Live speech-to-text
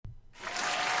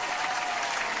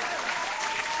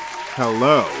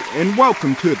Hello, and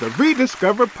welcome to the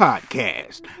Rediscover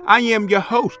Podcast. I am your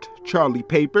host, Charlie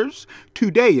Papers.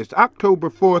 Today is October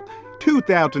 4th,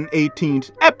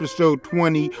 2018's episode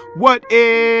 20, What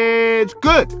is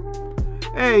Good?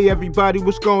 Hey everybody,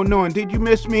 what's going on? Did you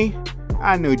miss me?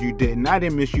 I know you didn't. I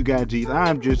didn't miss you guys either.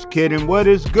 I'm just kidding. What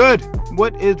is good?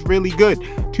 What is really good?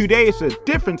 Today is a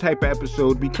different type of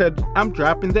episode because I'm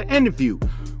dropping the interview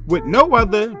with no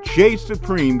other Jay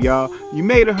Supreme, y'all. You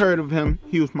may have heard of him.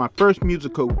 He was my first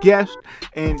musical guest.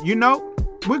 And you know,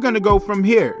 we're going to go from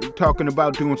here, talking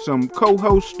about doing some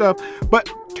co-host stuff. But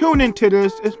tune into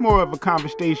this. It's more of a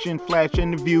conversation /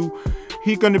 interview.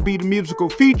 He's going to be the musical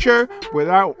feature.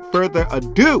 Without further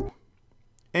ado,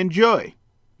 enjoy.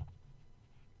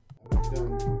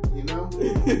 You know,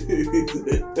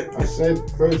 I said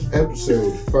first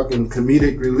episode, fucking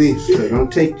comedic relief. So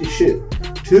don't take the shit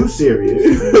too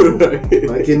serious. Right.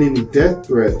 Like in any death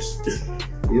threats,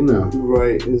 you know.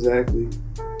 Right, exactly.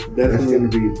 That's Definitely. gonna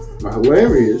be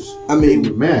hilarious. I mean,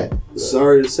 you're mad.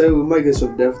 Sorry to say, we might get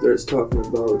some death threats talking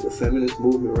about the feminist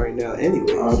movement right now.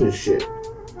 Anyways, All this shit,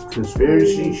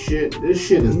 conspiracy shit. This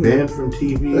shit is banned from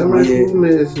TV. Feminist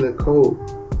movement is in the code.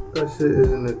 That shit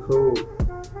is in the code.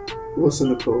 what's in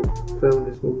the code?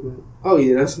 Feminist movement. Oh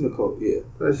yeah, that's in the code. Yeah,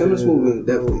 That shit feminist is movement is in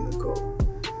the definitely in the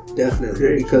code.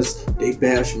 Definitely, because they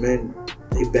bash men.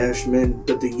 They bash men,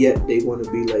 but yet they want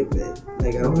to be like men.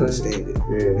 Like, I don't understand it.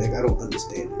 Yeah. Like, I don't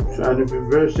understand it. Trying to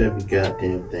reverse every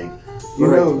goddamn thing. You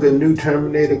Right. know, the new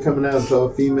Terminator coming out is all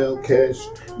female cast.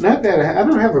 Not that I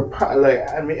don't have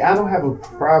a I don't have a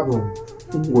problem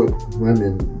with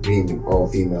women being all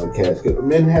female cast. 'Cause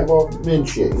men have all men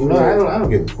shit. You know, Right. I don't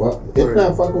give a fuck. It's Right.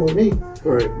 not fucking with me.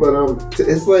 Right. But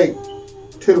it's like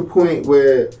to the point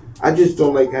where I just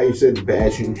don't like how you said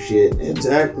bashing shit. And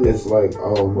Exactly. it's like,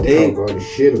 oh, we'll They- talk all this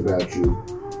shit about you.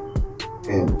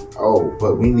 And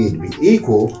but we need to be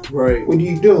equal. Right. What are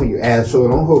you doing, you asshole?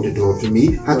 Don't hold the door for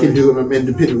me. I can Right. do it. I'm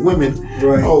independent women.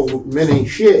 Right. Oh, men ain't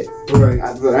shit. Right.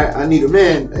 But I need a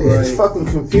man. It's Right. fucking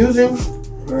confusing.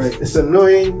 Right. It's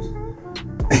annoying.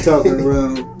 Talking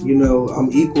around, you know, I'm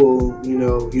equal, you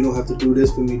know, you don't have to do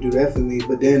this for me, do that for me.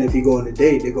 But then if you go on a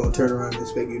date, they're going to turn around and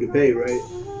expect you to pay, right?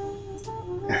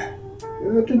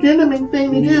 It's a gentleman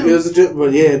thing to do.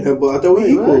 But yeah, but I thought we Wait,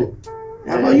 equal. what?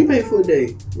 How about you pay for a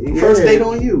date? Yeah. First date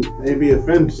on you. They be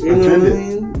offended. You know what I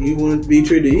mean? You want to be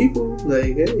treated equal?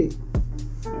 Like, hey.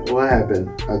 What happened?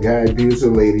 A guy abused a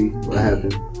lady. What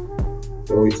happened?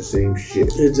 It's always the same shit.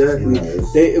 Exactly.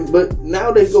 You know, But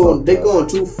now they're going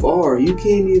too far. You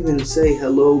can't even say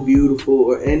hello, beautiful,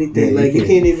 or anything. Yeah, like you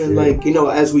can't even like, you know,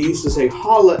 as we used to say,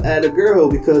 holler at a girl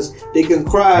because they can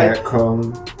cry. cat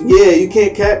calling. Yeah, you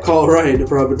can't catcall right at the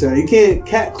proper time. You can't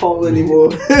catcall anymore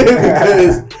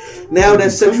because now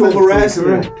that's sexual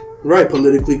harassment. Correct. Right,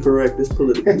 politically correct. It's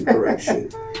politically correct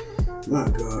shit. My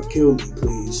God, kill me,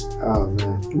 please. Oh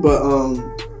man. But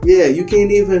yeah, you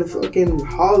can't even fucking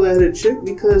holler at a chick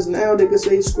because now they can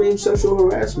say scream sexual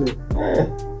harassment.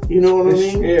 You know what I It's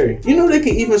mean? scary. You know they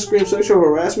can even scream sexual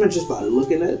harassment just by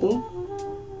looking at them.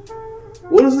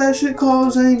 What is that shit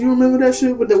called, Zane? You remember that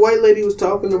shit what the white lady was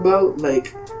talking about?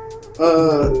 Like,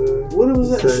 what was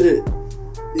that shit?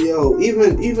 Yo,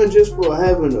 even just for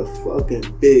having a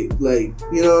fucking big, like,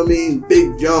 you know what I mean?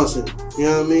 Big Johnson. You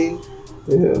know what I mean?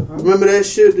 Yeah. Remember that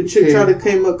shit? The chick Yeah. tried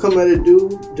to come at a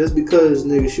dude just because,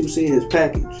 nigga, she was seeing his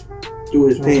package through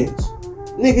his pants.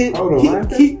 Nigga, Hold on,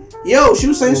 she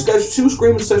was saying she was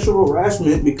screaming sexual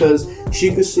harassment because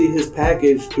she could see his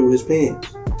package through his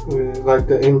pants, Like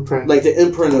the imprint. like the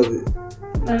imprint of it.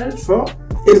 That's fault.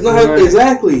 It's not Right.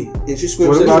 exactly, and she screamed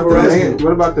What sexual about, harassment.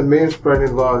 what about the man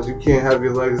spreading laws? You can't have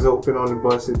your legs open on the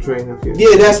bus and train if you.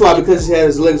 Yeah, that's why, because he had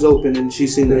his legs open and she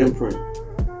seen the imprint.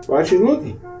 Why she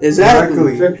looking?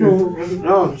 Exactly.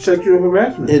 Exactly. Sexual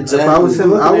harassment. Exactly. If I was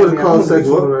him, I would have called I'm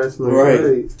sexual gonna harassment.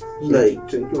 Right.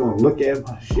 Like, You gonna look at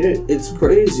my shit? it's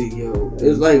crazy, yo.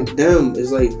 It's like them.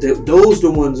 It's like those the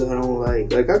ones I don't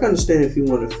like. Like, I can understand if you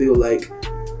want to feel like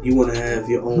you want to have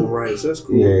your own rights. That's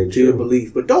cool. Yeah, to your true.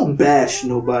 belief, but don't bash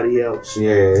nobody else.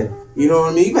 Yeah. You know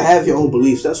what I mean? You can have your own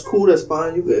beliefs. That's cool. That's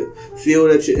fine. You can feel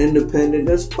that you're independent.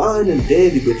 That's fine and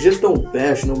dandy. But just don't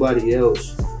bash nobody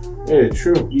else. Yeah,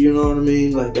 true. You know what I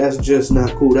mean? Like, that's just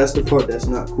not cool. That's the part that's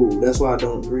not cool. That's why I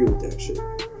don't agree with that shit.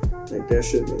 Like, that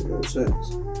shit makes no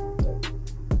sense.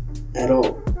 At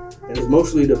all. And it's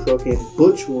mostly the fucking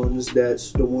butch ones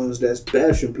that's the ones that's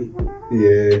bashing people.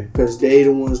 Yeah. Because they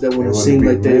the ones that want to wanna seem be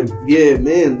like they... men. Yeah,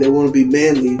 man. They want to be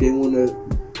manly. They want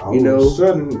to... All You know? of a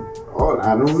sudden,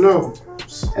 I don't know.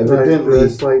 Like, Evidently.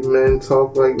 dress like men,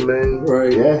 talk like men.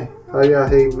 Right. Yeah. How y'all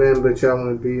hate men, but y'all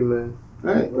want to be men?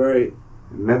 Right. Right.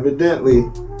 And evidently,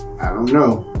 I don't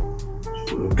know.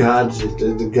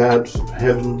 the gods of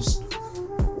heavens,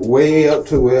 way up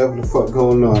to wherever the fuck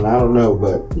going on. I don't know,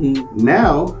 but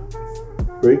now,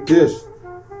 break this.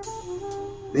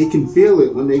 They can feel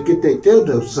it when they get their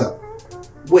dildos up.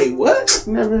 Wait, what?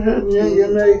 Never heard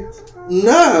May?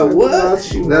 Nah, what?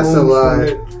 That's a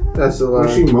lie. That's a lie.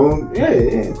 When she moaned,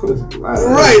 yeah, cause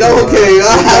right, okay.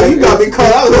 You got me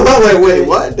caught out. I'm like, wait,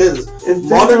 what? There's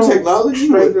modern technology?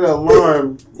 Straight to the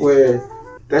alarm where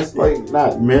that's like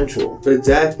not mental.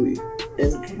 Exactly.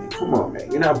 And come on,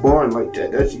 man, you're not born like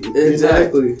that. That's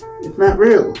exactly. It's not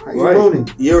real. How you right. moaning?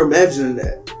 You're imagining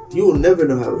that. You will never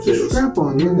know how it Just feels. strap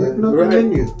on you. There's nothing right.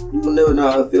 in you. You will never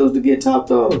know how it feels to get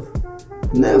topped off.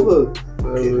 Never.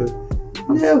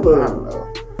 Never. I don't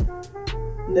know.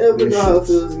 Never know how it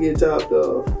feels to get topped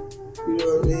off. You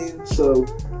know what I mean? So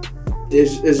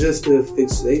it's just a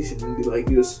fixation. Like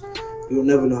you'll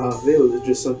never know how it feels. It's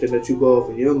just something that you go off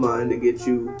in your mind to get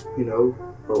you,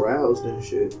 aroused and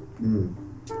shit.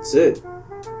 That's it.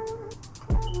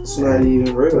 It's not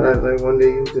even real. Like one day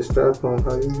you just strap on,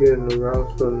 how you getting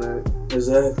aroused from that?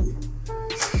 Exactly.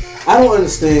 I don't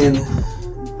understand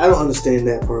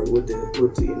that part with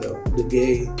the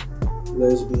gay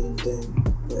lesbian thing.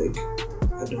 Like,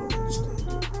 I don't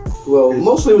understand it. Well,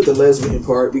 mostly with the lesbian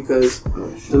part, because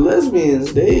the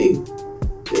lesbians, they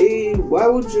why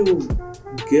would you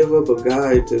give up a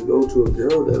guy to go to a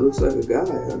girl that looks like a guy?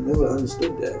 I never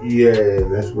understood that. Yeah,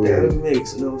 that's weird. That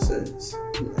makes no sense.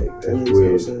 Like, that makes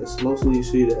weird. no sense. Mostly you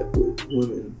see that with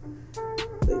women.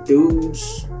 Like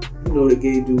dudes, the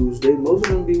gay dudes, most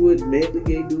of them be with manly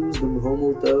gay dudes, them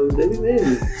homo thugs, they be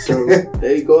manly. So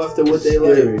they go after what they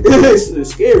like. It's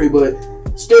scary, but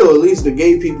still, at least the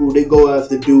gay people, they go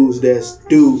after dudes that's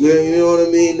dudes. You know what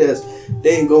I mean?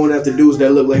 They ain't going after dudes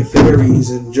that look like fairies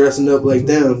and dressing up like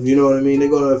them. You know what I mean? They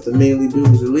going after manly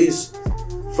dudes. At least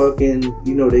fucking,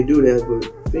 they do that.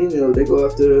 But female, they go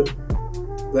after,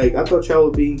 like, I thought y'all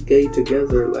would be gay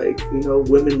together. Like,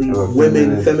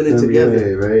 women, feminine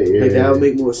together. Right, yeah. Like, that would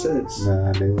make more sense.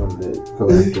 Nah, they want to go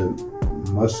after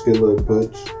muscular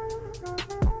butch.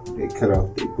 They cut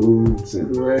off their boobs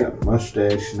and got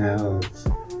mustache now.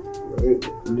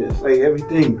 It's like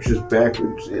everything just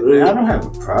backwards. And I don't have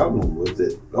a problem with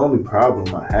it. The only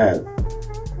problem I have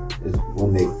is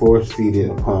when they force feed it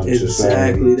upon society.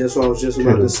 Exactly. That's what I was just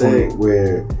about to say.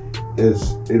 Where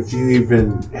if you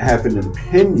even have an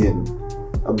opinion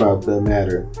about the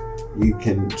matter, you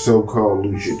can so-called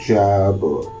lose your job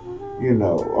or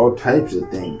all types of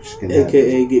things can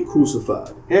AKA happen. get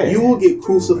crucified. Yeah. You will get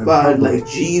crucified like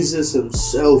Jesus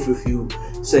himself if you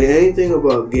say anything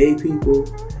about gay people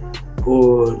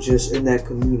or just in that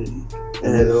community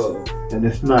at all. And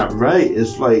it's not right.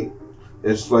 It's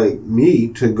like me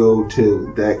to go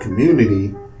to that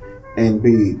community and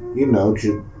be,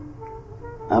 just,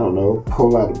 I don't know,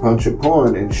 pull out a bunch of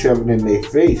porn and shove it in their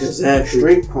face. Exactly.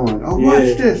 Straight porn. Oh,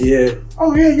 watch this. Yeah.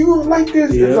 Oh, yeah, you don't like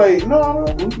this. Yeah. It's like, no,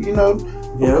 of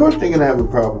course they're going to have a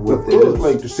problem with it. It's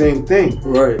like the same thing.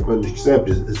 Right. But except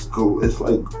it's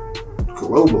like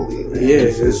globally. Man.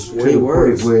 Yeah, it's way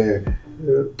worse. Where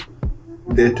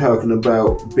they're talking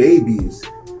about babies.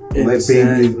 Exactly. Let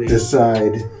babies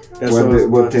decide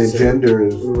what their gender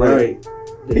is. Right.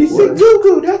 Like, he said,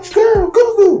 "Goo-goo, that's girl.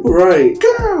 Goo-goo, right.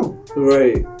 Girl,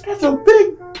 right. That's a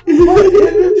big.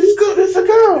 It's a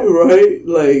girl, right?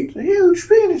 Like it's a huge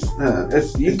penis.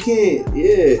 You can't.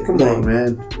 Yeah. Come on,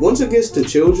 man. Once it gets to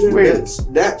children, Weird.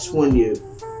 that's when you're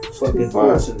fucking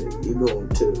forcing it. You're going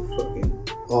to fucking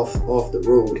off the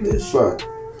road with this shit.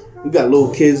 You got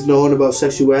little kids knowing about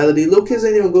sexuality. Little kids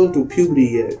ain't even going through puberty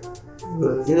yet.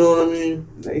 You know what I mean?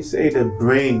 They say the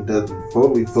brain doesn't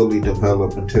fully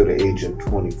develop until the age of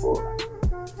 24.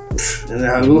 And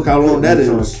now look how long that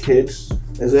is. Kids.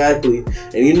 Exactly.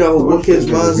 And what kids'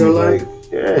 minds are like?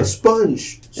 A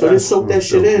sponge. So they soak that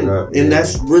shit in. And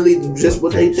that's really just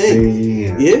what they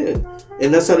think. Yeah.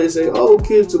 And that's how they say, oh,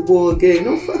 kids are born gay.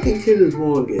 No fucking kid is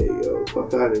born gay, yo.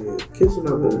 Fuck out of here. Kids are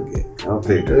not born gay. I don't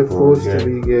think they're forced to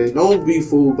be gay. Don't be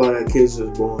fooled by that kids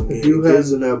is born gay.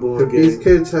 Kids are not born gay. If these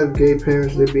kids have gay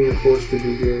parents, they're being forced to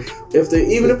be gay. If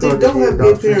they don't have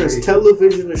gay parents,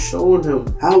 television is showing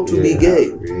them how to be gay.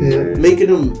 Yeah.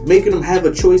 Making them have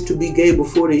a choice to be gay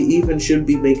before they even should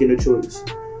be making a choice.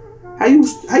 How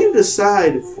you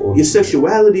decide your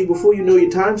sexuality before you know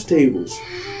your times tables?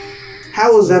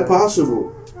 How is that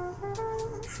possible?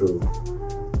 True.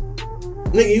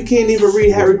 Nigga, you can't even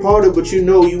read Harry Potter, but you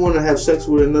want to have sex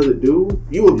with another dude.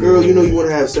 You a girl, you want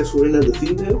to have sex with another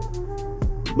female,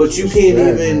 but you can't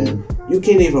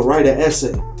even write an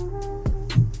essay.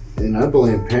 And I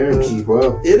blame parents as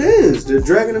well. It is. They're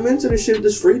dragging them into this shit,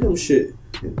 this freedom shit.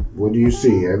 What do you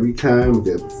see every time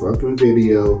there's a fucking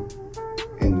video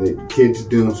and the kids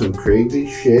doing some crazy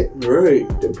shit. Right.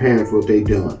 The parents, what they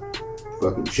doing?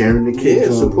 Fucking cheering the kids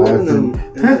on, supporting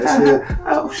laughing. them.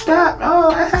 Oh, stop!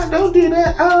 Oh, don't do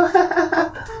that!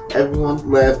 Oh, everyone's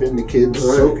laughing. The kids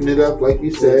soaking it up, like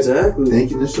you said,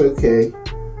 thinking it's okay.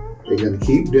 They're gonna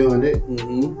keep doing it,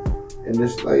 and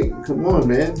it's like, come on,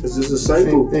 man. It's just a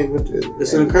cycle. Same thing with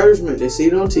it's an encouragement. They see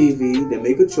it on TV, they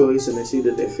make a choice, and they see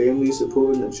that their family is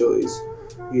supporting the choice.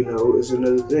 You know, it's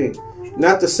another thing.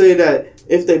 Not to say that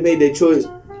if they made their choice,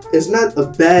 it's not a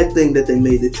bad thing that they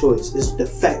made the choice. It's the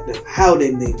fact of how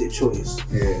they made the choice.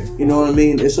 Yeah. You know what I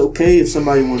mean? It's okay if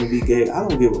somebody want to be gay. I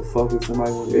don't give a fuck if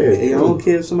somebody want to be gay. I don't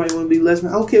care if somebody want to be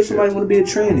lesbian. I don't care if somebody want to be a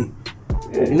tranny.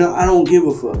 Yeah. You know, I don't give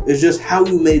a fuck. It's just how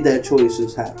you made that choice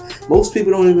is how. Most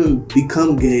people don't even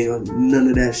become gay or none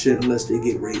of that shit unless they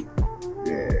get raped.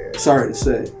 Yeah. Sorry to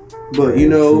say. But, you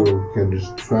know, it's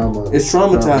trauma. It's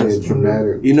traumatizing.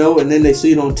 Traumatic. You know, and then they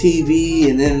see it on TV,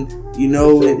 and then, you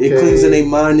know, it clings in their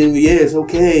mind, and yeah, it's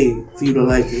okay for you to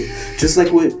like it. Just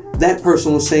like what that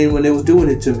person was saying when they was doing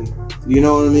it to me. You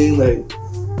know what I mean? Like,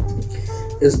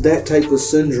 it's that type of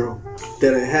syndrome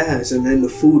that it has, and then the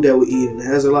food that we eat, and it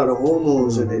has a lot of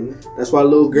hormones in it. That's why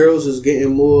little girls is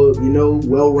getting more, you know,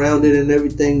 well-rounded and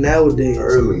everything nowadays.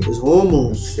 Early. It's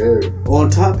hormones. It's scary. On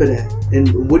top of that.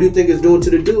 And what do you think it's doing to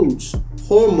the dudes?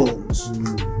 Hormones.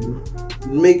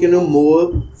 Making them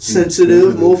more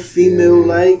sensitive, more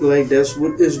female-like. Like, that's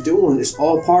what it's doing. It's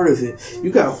all part of it.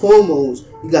 You got hormones,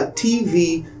 you got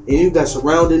TV, and you got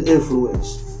surrounding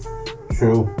influence.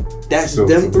 True. That's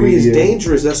them three is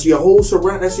dangerous. That's your whole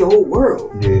That's your whole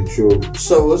world. Yeah, true.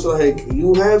 So it's like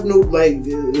you have no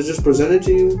it's just presented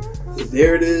to you.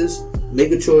 There it is.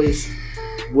 Make a choice.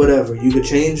 Whatever. You could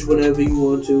change whenever you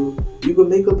want to. You could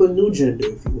make up a new gender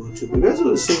if you want to. But that's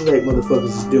what it seems like motherfuckers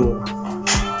is doing.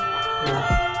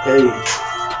 Hey.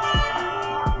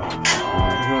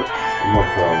 I'm not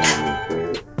problem with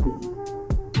it.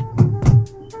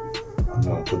 I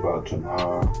know it's about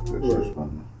tomorrow. It's just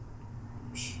gonna.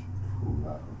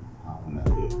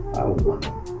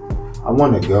 I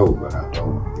want to go, but I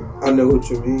don't want to go. I know what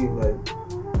you mean. Like,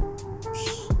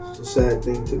 it's a sad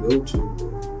thing to go to,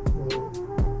 but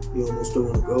you almost don't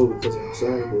want to go because it's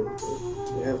sad, but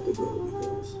you have to go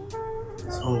because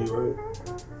it's only right.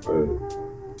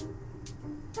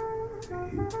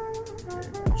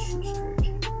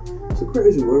 It's a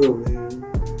crazy world, man.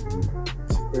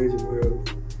 It's a crazy world.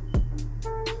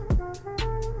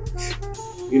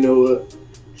 You know what?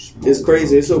 It's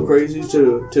crazy. It's so crazy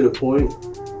to the point.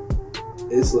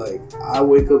 It's like I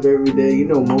wake up every day. You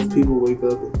know, most people wake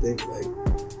up and think like,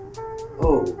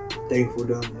 "Oh, thankful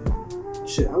that I'm living."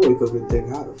 Shit, I wake up and think,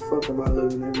 "How the fuck am I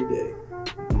living every day?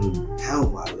 How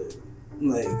am I living?"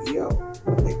 Like, yo,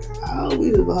 like how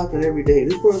we surviving every day?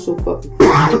 This world's so fucking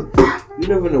crazy. You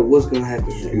never know what's gonna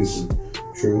happen next.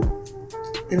 True.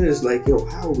 And it's like, yo,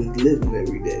 how are we living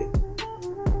every day?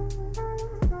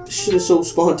 Shit is so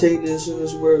spontaneous in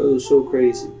this world. It's so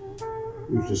crazy.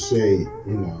 We just say, you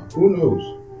know, who knows?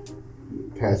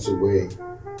 Pass away,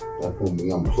 like when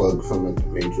we unplug from the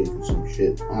Matrix or some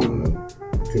shit. I don't know.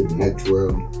 To the next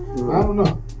world. I don't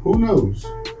know. Who knows?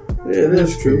 Yeah,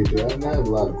 that's true. I have a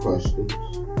lot of questions.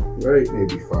 Right.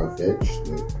 Maybe far-fetched,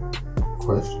 but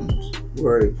questions.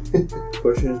 Right.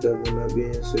 Questions that will not be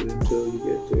answered until you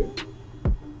get there.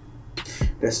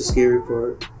 That's the scary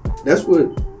part. That's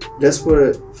what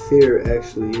fear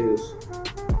actually is.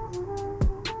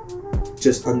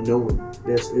 Just unknown.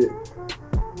 That's it.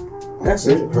 That's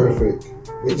it. Perfect.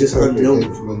 It's just unknown.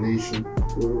 Explanation.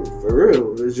 For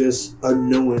real. It's just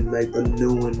unknowing, like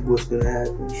unknowing what's gonna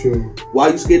happen. True. Why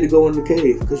are you scared to go in the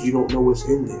cave? Because you don't know what's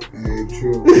in there. Yeah,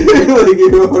 true. Like,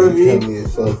 you know what I mean? Telling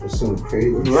yourself for some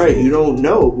crazy right, shit. you don't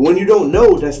know. When you don't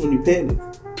know, that's when you panic.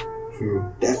 True.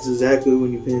 That's exactly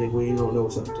when you panic, when you don't know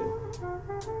something.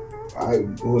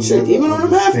 Shit, even on a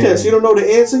math test, you don't know the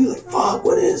answer. You're like, fuck,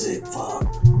 what is it? Fuck.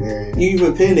 Yeah. You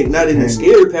even panic, not in a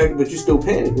scary panic, but you still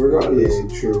panic regardless. Yeah,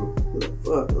 true. You're like,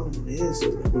 fuck, I don't know the answer.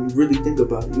 Like, when you really think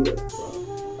about it, you're like, fuck.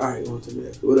 Alright, on to the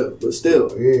next. Whatever. But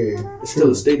still, it's still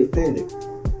a state of panic.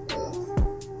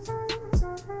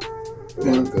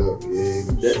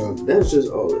 That's just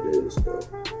all it is, though.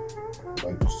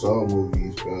 Like the Saw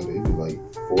movies, bro, they be like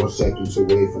 4 seconds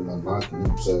away from unlocking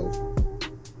themselves.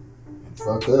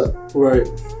 Fuck up. Right.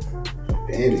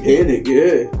 Panic,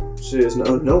 yeah. Shit, it's not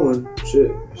unknown.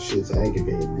 Shit. That shit's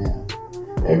aggravating now.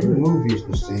 Every movie is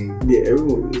the same. Yeah, every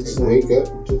movie is the same. Wake up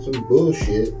to some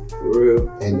bullshit. For real.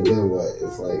 And then what?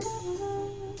 It's like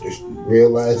just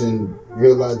realization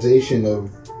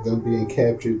of them being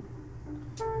captured.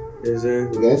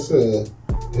 Exactly. That's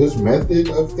his method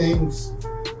of things.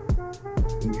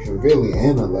 really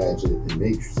analyze it, it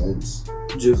makes sense.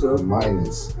 Jigsaw?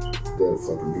 Minus the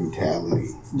fucking brutality.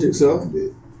 Jigsaw?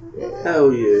 Yeah.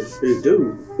 Hell yeah, they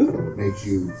do. It makes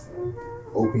you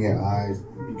open your eyes,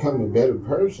 become a better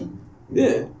person.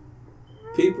 Yeah.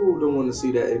 People don't want to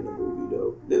see that in the movie,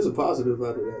 though. There's a positive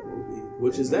out of that movie,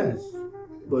 which is that.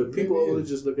 But people always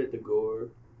just look at the gore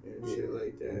and shit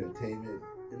like that. Entertainment.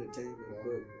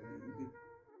 But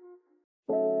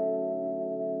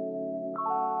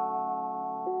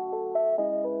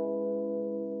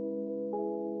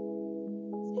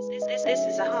This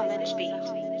is a homage beat.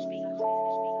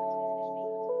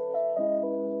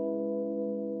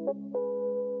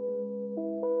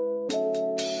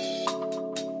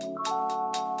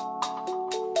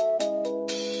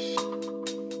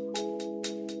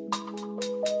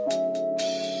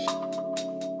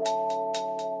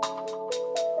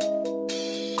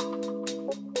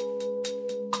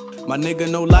 My nigga,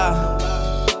 no lie.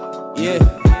 Yeah.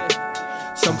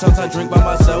 Sometimes I drink by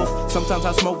myself. Sometimes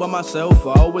I smoke by myself.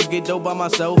 I always get dope by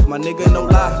myself. My nigga, no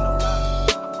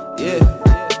lie.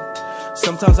 Yeah.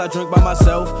 Sometimes I drink by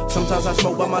myself. Sometimes I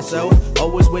smoke by myself.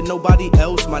 Always with nobody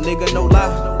else. My nigga, no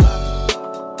lie.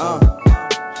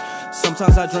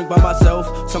 Sometimes I drink by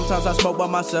myself. Sometimes I smoke by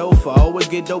myself. I always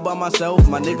get dope by myself.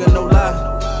 My nigga, no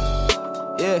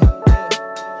lie. Yeah.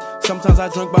 Sometimes I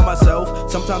drink by myself,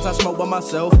 sometimes I smoke by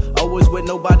myself, always with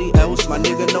nobody else, my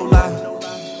nigga, no lie.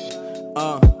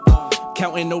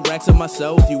 Counting no racks of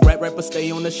myself, you rapper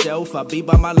stay on the shelf, I be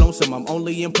by my lonesome, I'm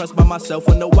only impressed by myself,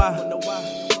 I know why.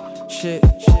 Shit,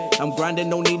 I'm grinding,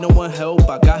 don't need no one help,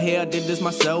 I got here, I did this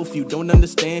myself, you don't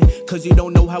understand, cause you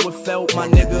don't know how it felt, my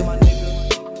nigga.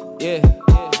 Yeah,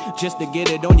 just to get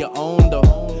it on your own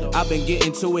though. I've been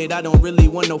getting to it, I don't really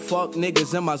want no fuck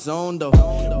niggas in my zone though.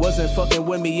 Wasn't fucking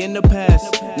with me in the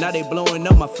past, now they blowing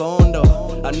up my phone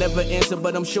though. I never answer,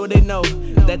 but I'm sure they know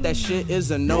that shit is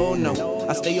a no-no.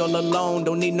 I stay all alone,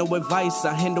 don't need no advice,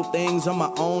 I handle things on my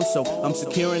own. So I'm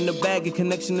securing the bag, and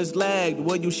connection is lagged.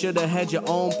 Well, you should've had your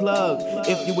own plug.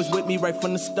 If you was with me right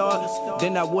from the start,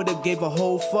 then I would've gave a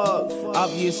whole fuck.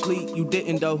 Obviously you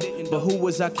didn't though, but who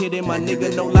was I kidding, my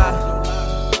nigga, no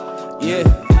lie. Yeah.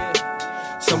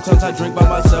 Sometimes I drink by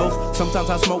myself, sometimes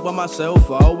I smoke by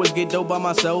myself, I always get dope by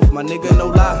myself, my nigga, no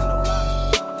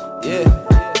lie. Yeah.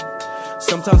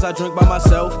 Sometimes I drink by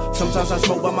myself, sometimes I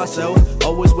smoke by myself,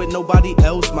 always with nobody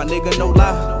else, my nigga, no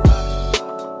lie.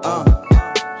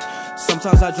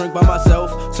 Sometimes I drink by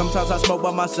myself, sometimes I smoke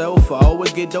by myself, I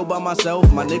always get dope by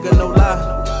myself, my nigga, no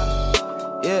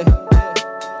lie. Yeah.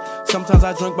 Sometimes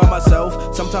I drink by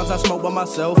myself, sometimes I smoke by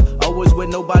myself, always with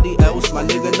nobody else, my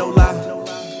nigga, no lie.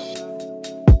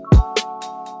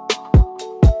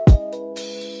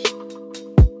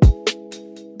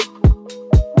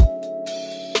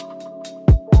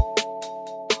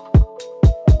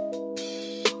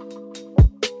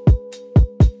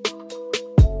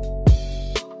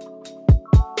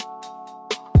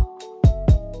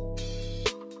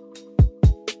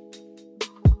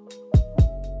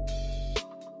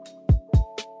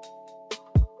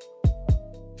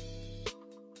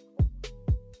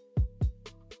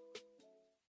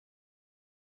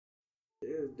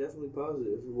 Definitely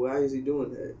positive. Why is he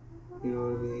doing that? You know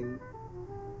what I mean?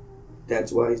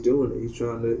 That's why he's doing it. He's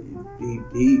trying to.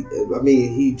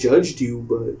 He judged you,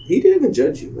 but he didn't even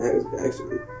judge you.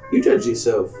 Actually, you judged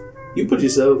yourself. You put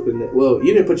yourself in that. Well,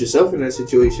 you didn't put yourself in that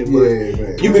situation, but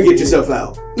you could get yourself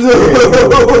out. You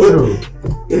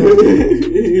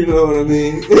know what I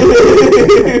mean?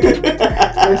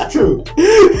 That's true.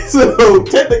 So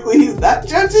technically, he's not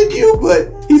judging you,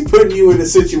 but he's putting you in a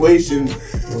situation.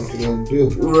 What you gonna do?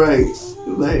 Right.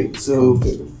 Like, so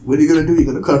what are you gonna do? You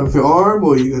gonna cut off your arm,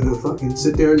 or you gonna fucking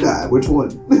sit there and die? Which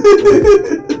one?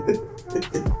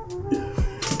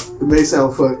 It may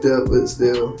sound fucked up, but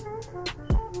still,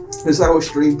 it's how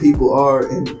extreme people are,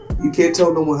 and you can't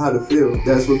tell no one how to feel.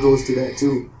 That's what goes to that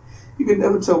too. You can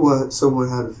never tell someone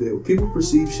how to feel. People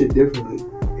perceive shit differently.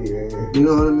 Yeah. You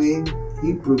know what I mean?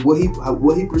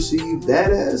 What he perceived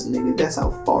that as, nigga, that's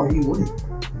how far he went.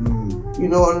 You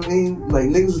know what I mean? Like,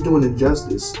 niggas was doing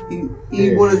injustice. He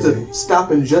wanted to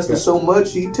stop injustice so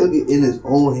much, he took it in his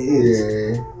own hands.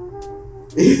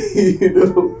 Yeah. You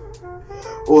know?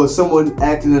 Or someone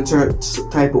acting a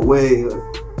type of way,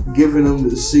 or giving them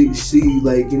to see,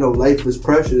 like, you know, life is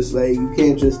precious. Like, you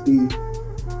can't just be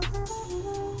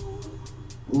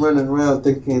running around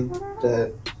thinking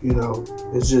that, you know,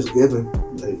 it's just given.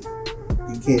 Like,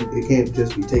 it can't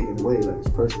just be taken away like it's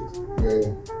precious.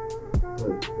 Yeah.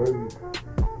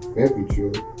 That'd be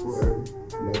true.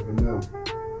 Never know.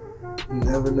 You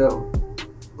never know.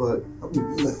 But I'm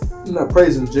not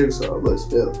praising Jigsaw, but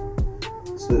still,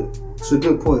 it's a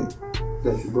good point.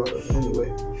 that you brought up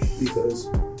anyway, because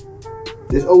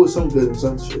there's always some good in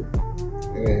some shit.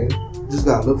 Yeah. Just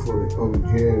gotta look for it. Oh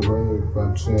yeah, right.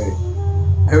 About to say.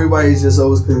 Everybody's just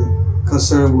always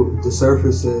concerned with what the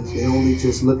surface says. They only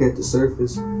just look at the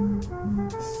surface.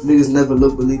 Niggas never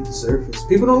look beneath the surface.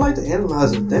 People don't like to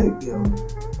analyze and think, yo.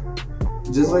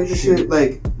 Just like the shit,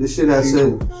 like the shit I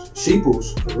said,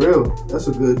 sheeples, for real. That's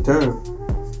a good term.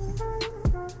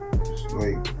 It's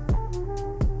like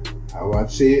how I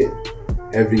see it.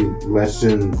 Every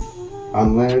lesson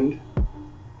unlearned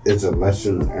is a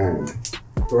lesson earned.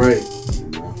 Right. You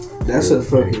know? That's a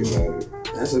fucking. About it.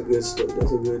 That's a good stuff.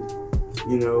 That's a good,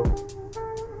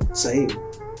 saying.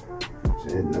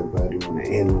 Said nobody want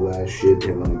to analyze shit.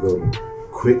 They want to go the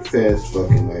quick, fast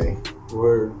fucking way.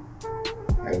 Word.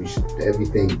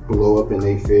 Everything blow up in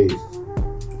their face.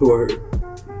 Word.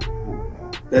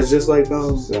 That's just like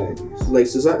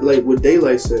society, like what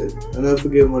Daylight said. I never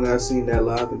forget when I seen that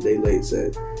live and Daylight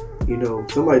said,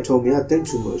 somebody told me I think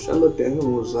too much. I looked at him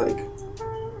and was like,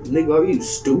 nigga, are you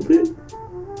stupid?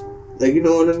 Like, you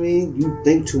know what I mean? You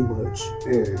think too much.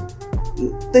 Yeah.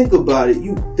 Think about it.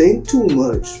 You think too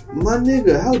much. My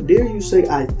nigga, how dare you say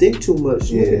I think too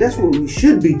much? Yeah. Nigga, that's what we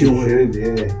should be doing.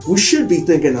 We should be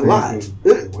thinking a lot.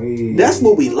 That's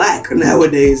what we lack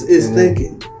nowadays is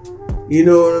thinking. You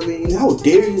know what I mean? How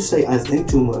dare you say I think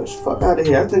too much? Fuck out of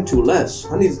here. I think too less.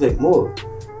 I need to think more.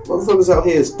 Motherfuckers out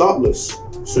here is thoughtless.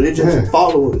 So they're just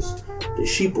followers. The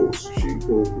sheeples.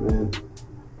 Sheeples, man.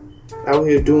 Out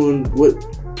here doing what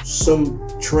some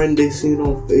trend they seen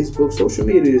on Facebook. Social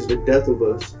media is the death of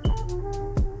us.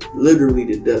 Literally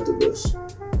the death of us.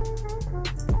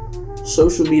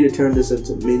 Social media turned us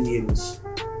into minions.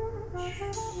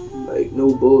 Like,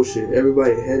 no bullshit.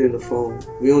 Everybody head in the phone.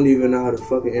 We don't even know how to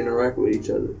fucking interact with each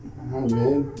other. Oh,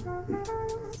 man.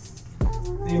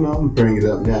 I'm gonna bring it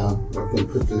up now. I can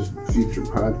put this future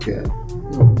podcast.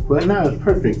 But now it's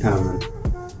perfect timing.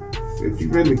 If you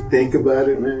really think about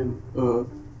it, man.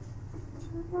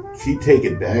 If you take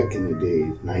it back in the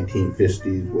days,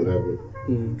 1950s, whatever,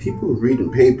 people was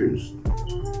reading papers,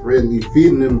 really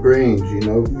feeding them brains,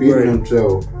 feeding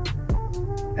themselves.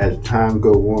 As time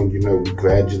go on, we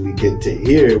gradually get to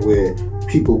here where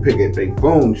people pick up their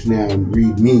phones now and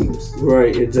read memes.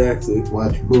 Right, exactly.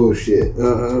 Watch bullshit.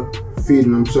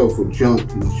 Feeding themselves with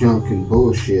junk and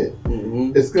bullshit.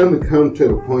 It's gonna come to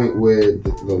the point where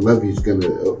the levee's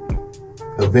gonna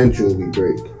eventually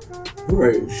break.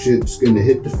 Right. Shit's gonna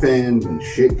hit the fan when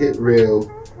shit get real,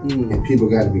 and people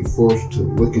gotta be forced to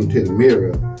look into the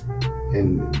mirror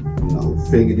and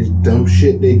figure this dumb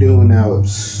shit they doing out,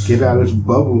 get out of this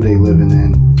bubble they living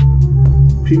in.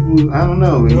 People, I don't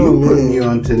know, and you putting me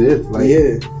onto this, like,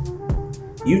 yeah.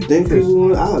 You think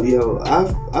people I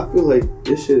feel like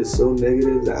this shit is so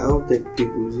negative that I don't think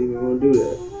people is even gonna do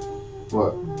that.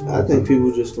 What? I think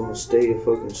people just gonna stay a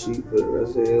fucking sheep for the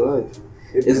rest of their life.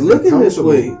 It's looking this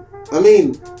way. I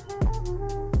mean,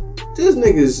 this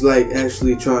nigga's like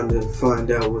actually trying to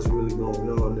find out what's really going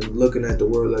on and looking at the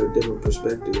world at a different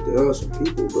perspective. There are some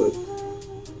people, but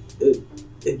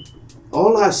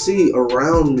all I see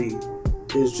around me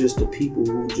is just the people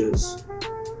who just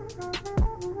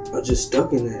are just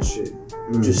stuck in that shit.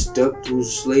 Just stuck to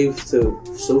slaves to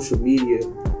social media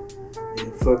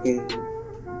and fucking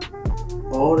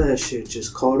all that shit,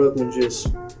 just caught up in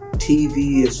just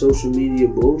TV and social media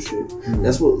bullshit.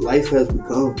 That's what life has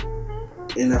become.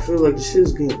 And I feel like the shit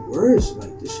is getting worse.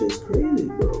 Like, this shit's crazy,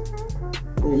 bro.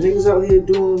 And niggas out here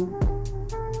doing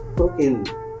fucking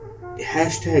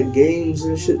hashtag games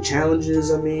and shit, challenges,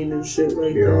 and shit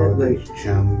like that. Like,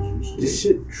 challenges, this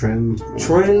shit, trends,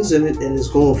 and it's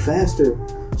going faster.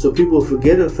 So people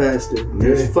forget it faster. And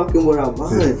it's fucking with our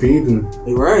mind. Just feeding.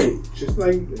 Right. Just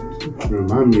like,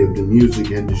 remind me of the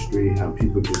music industry, how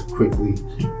people just quickly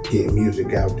get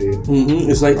music out there.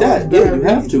 It's like that. Yeah, you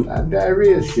have to.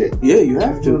 Diarrhea shake. Yeah, you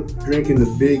have to. Drinking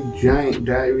the big, giant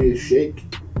diarrhea shake.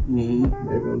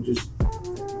 Everyone just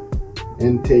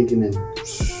intaking and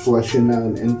flushing out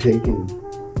and intaking.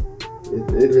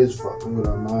 It is fucking with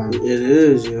our mind. It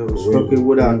is, yo. It's fucking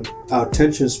with our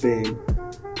attention span.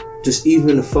 Just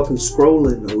even the fucking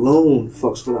scrolling alone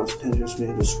fucks with our attention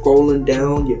span. Just scrolling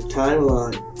down your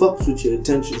timeline fucks with your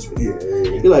attention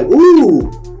span. You're like, ooh,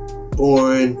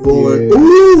 boring,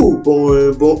 ooh,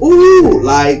 boring, ooh,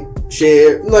 like,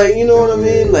 share, like, you know what I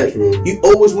mean? Like, you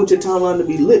always want your timeline to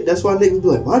be lit. That's why niggas be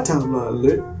like, my timeline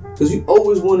lit. Because you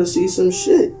always want to see some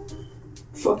shit.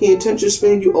 Fucking attention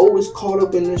span, you always caught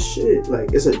up in this shit.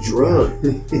 Like, it's a drug.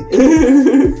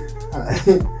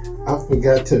 I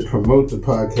forgot to promote the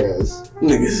podcast.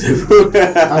 Niggas.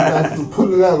 I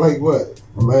put it out like what?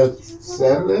 Last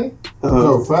Saturday?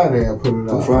 No, Friday I put it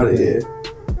out. On Friday, yeah.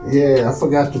 Yeah, I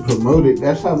forgot to promote it.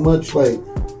 That's how much, like,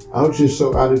 I was just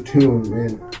so out of tune,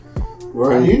 man.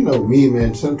 Right. You know me,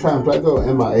 man. Sometimes I go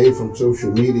MIA from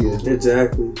social media.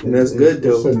 Exactly. And that's good,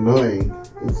 though. It's annoying.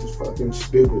 It's just fucking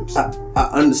stupid. I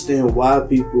understand why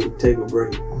people take a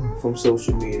break from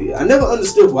social media. I never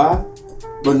understood why,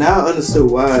 but now I understood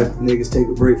why niggas take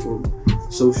a break from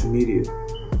social media.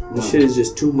 This shit is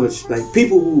just too much. Like,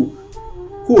 people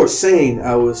who are sane,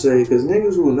 I would say, because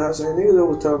niggas who are not sane, niggas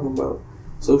always talking about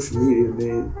social media,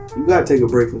 man. You gotta take a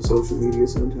break from social media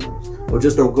sometimes, or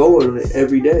just don't go on it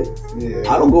every day. Yeah.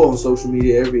 I don't go on social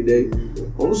media every day.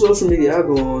 Only social media I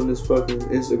go on is fucking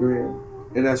Instagram,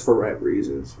 and that's for rap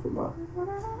reasons, for my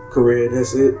career.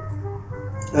 That's it.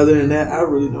 Other than that, I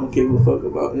really don't give a fuck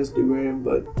about Instagram,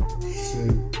 but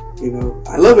you know,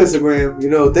 I love Instagram. You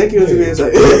know, thank you, Instagram. It's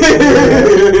like,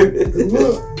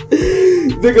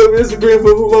 pick up Instagram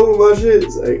for promoting my shit.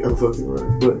 It's like, I'm fucking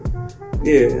right, but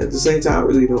yeah, at the same time, I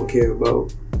really don't care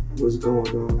about what's going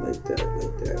on like that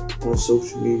on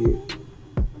social media.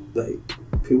 Like,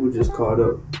 people just caught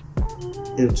up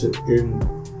in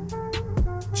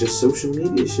just social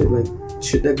media shit, like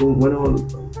shit that went on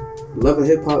Love and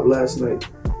Hip Hop last night.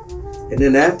 And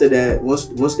then after that,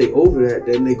 once they over that,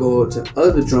 then they go to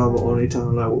other drama on their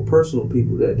timeline with personal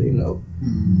people that they know.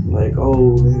 Like,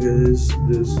 oh, nigga, this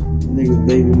nigga's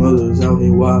baby mother is out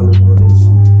here wilding, or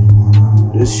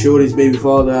this shorty's baby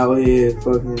father out here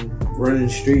fucking running the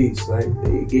streets. Like,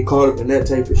 they get caught up in that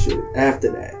type of shit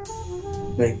after that.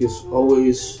 Like, it's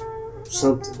always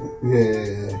something.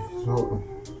 Yeah. So,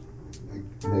 like,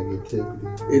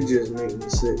 negativity. It just makes me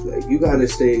sick. Like, you gotta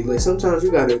stay, like, sometimes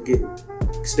you gotta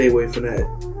stay away from that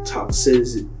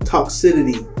toxicity.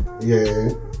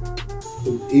 Yeah.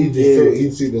 It's so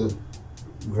easy to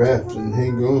graft and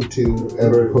hang on to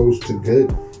as opposed to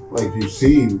good. Like, you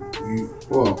see, you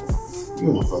on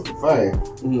fucking fire.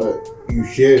 But you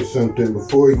shared something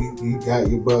before you got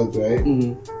your buzz, right?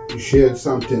 You shared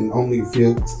something, only a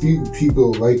few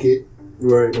people like it.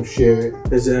 Right. Or share it.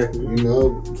 Exactly. You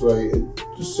know, it's like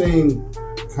it's the same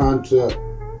concept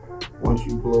once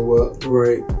you blow up.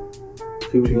 Right.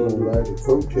 People gonna ride the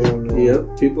coattail now.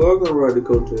 Yep, people are gonna ride the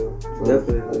coattail.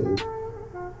 Definitely.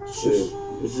 Shit.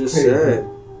 It's just sad.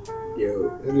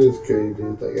 Yo. It is crazy.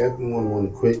 It's like everyone want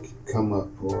a quick come up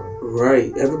or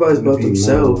right. Everybody's about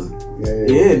themselves.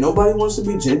 Yeah, nobody wants to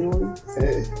be genuine.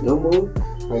 Hey. No more.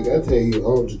 Like I tell you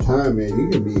all the time, man, you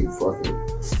can be fucking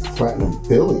platinum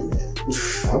billionaire.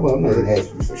 I'm not gonna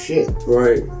ask you for shit.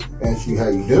 Right. Ask you how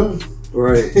you doing.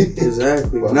 Right.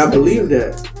 Exactly. And I believe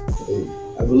that. Hey,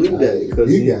 I believe that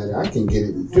because you got it. I can get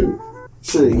it too.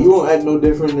 Shit, you won't act no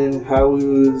different than how we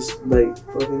was like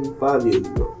fucking 5 years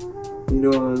ago. You know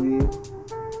what I mean?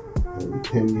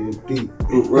 10 years deep.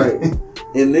 Right.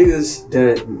 And niggas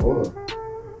that more.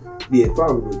 Yeah,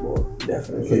 probably more.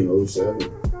 Definitely. I came 07.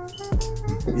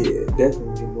 Yeah,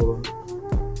 definitely more.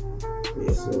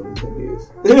 Yeah, 10 years.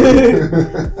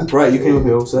 Right, you came up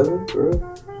in 07, bro?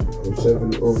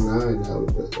 07 to 09, I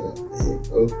was at that.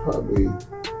 It was probably,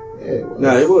 yeah. Well,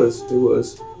 nah, it was.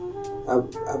 I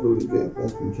believe yeah, it.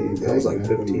 fucking came back. I was like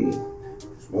 15.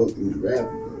 Smoking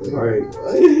rapping. Right.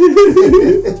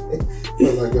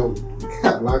 Felt like I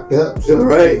got locked up. So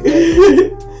right.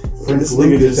 This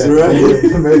nigga just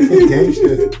right. American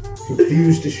gangster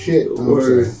confused as shit.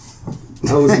 Word.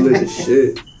 I was lit as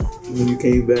shit. When you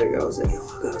came back, I was like, yo,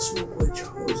 I gotta smoke with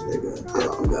y'all, nigga. I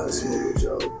definitely gotta smoke with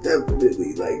y'all.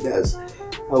 Definitely. Like, I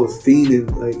was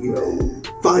fiending, like, you know,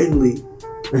 finally.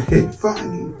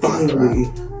 Finally.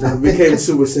 I became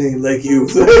Super Saiyan like you.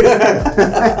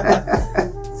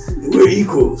 We're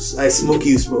equals. I smoke,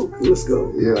 you smoke. Let's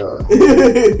go. Yeah.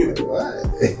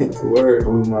 What? Word.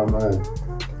 Blew my mind.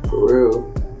 For real.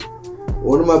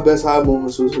 One of my best high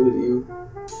moments was with you.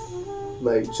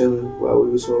 Like, chilling while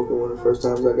we were smoking. One of the first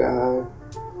times I got high.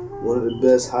 One of the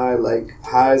best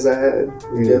highs I had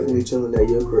was definitely chilling at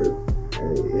your crib.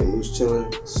 Yeah, he was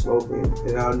chilling, smoking,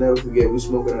 and I'll never forget we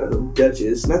smoking out of them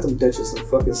Dutches. Not them Dutches, some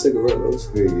fucking cigarettos.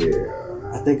 Yeah.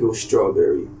 I think it was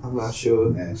strawberry. I'm not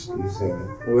sure. Nasty,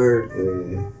 son. Word.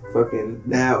 Yeah. Fucking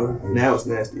now it's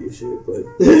nasty as shit, but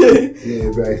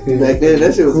yeah, back then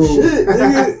that shit was cool. Shit,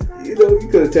 nigga. You know, you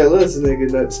couldn't tell us,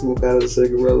 nigga, not to smoke out of the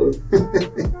cigarette.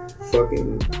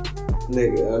 Fucking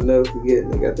nigga, I'll never forget,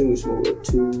 nigga. I think we smoked like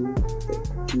two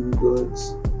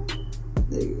blunts.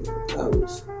 Nigga, I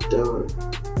was done.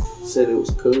 Said it was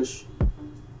kush.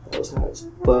 I was high as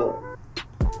fuck.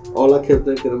 all I kept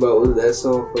thinking about was that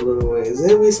song for Lil Wayne.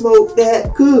 And we smoke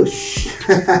that kush.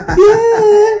 Yeah.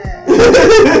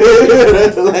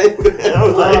 Like, I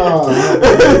was like,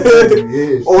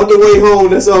 yes. On the way home,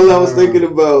 that's all I was thinking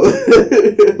about.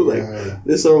 Like,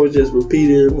 this song was just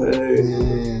repeated in my head.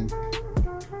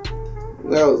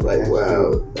 And I was like,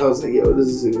 wow. I was like, yo, this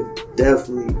is a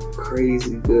definitely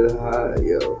crazy good high,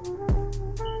 yo.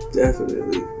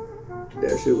 Definitely.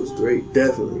 That shit was great.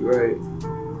 Definitely, right?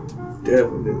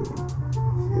 Definitely.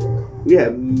 We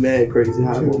had mad crazy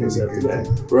high moments after that.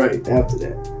 Right, after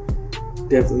that.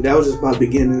 Definitely. That was just my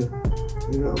beginning,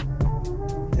 you know.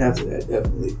 After that,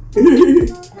 definitely.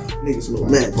 Niggas smoke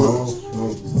mad bombs.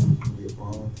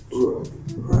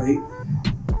 Right?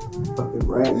 Fucking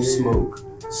rap smoke.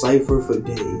 Cypher for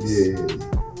days. Yeah.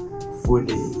 For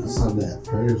days. I'm that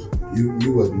person.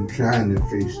 You wasn't trying to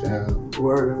freestyle.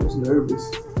 Word, I was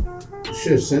nervous.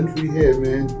 Shit, since we here,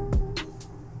 man,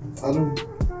 I don't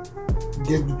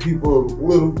give the people a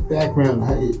little background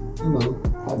how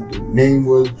how the name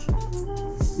was,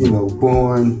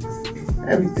 born,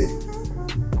 everything.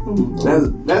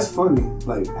 That's funny.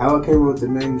 Like how I came up with the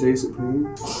name J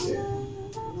Supreme. Yeah.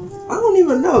 I don't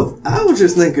even know. I was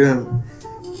just thinking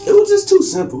it was just too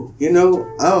simple,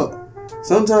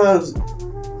 Sometimes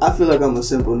I feel like I'm a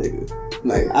simple nigga.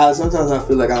 Like sometimes I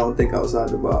feel like I don't think outside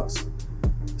the box.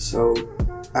 So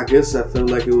I guess I felt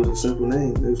like it was a simple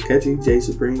name. It was catchy, J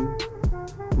Supreme.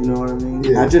 You know what I mean?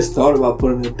 Yeah. I just thought about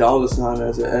putting a $sign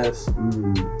as an S.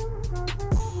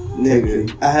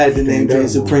 Nigga, I had the name J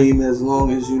Supreme as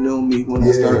long as you know me when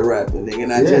I started rapping, nigga.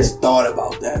 And I just thought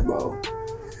about that, bro.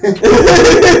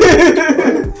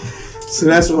 So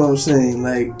that's what I'm saying.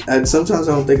 Like, sometimes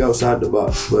I don't think outside the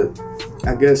box, but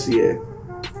I guess,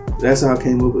 that's how I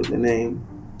came up with the name.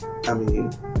 I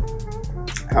mean,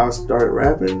 how I started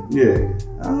rapping? Yeah.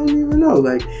 I don't even know.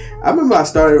 Like, I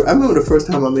remember the first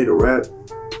time I made a rap,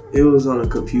 it was on a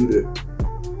computer.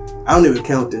 I don't even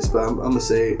count this, but I'm going to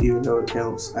say it even though it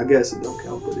counts. I guess it don't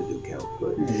count, but it do count.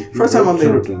 But first time I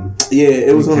made it,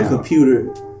 it was on a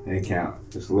computer. It count.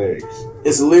 It's lyrics.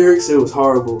 It's lyrics. It was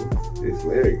horrible. It's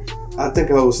lyrics. I think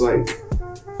I was like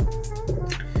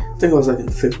in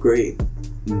the 5th grade.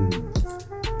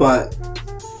 But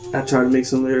I tried to make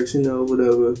some lyrics,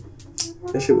 whatever.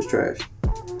 That shit was trash.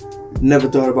 Never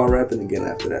thought about rapping again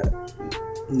after that.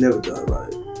 Never thought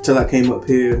about it. Till I came up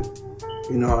here,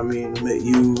 you know what I mean? I met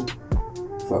you.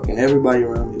 Fucking everybody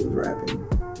around me was rapping.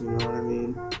 You know what I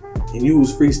mean? And you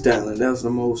was freestyling.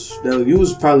 You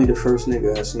was probably the first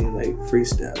nigga I seen like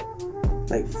freestyle.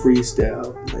 Like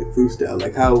freestyle.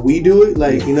 Like how we do it.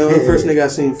 Like, the first nigga I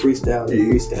seen freestyle.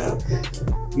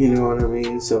 You know what I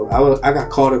mean? So I got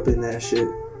caught up in that shit.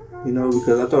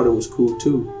 Because I thought it was cool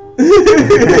too.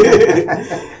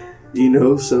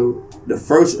 So the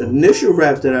first initial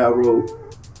rap that I wrote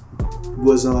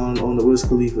was on the Wiz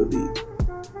Khalifa beat.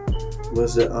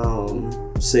 Was the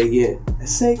Say Yeah. I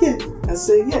say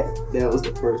yeah. That was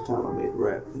the first time I made a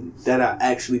rap that I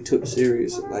actually took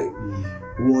serious and like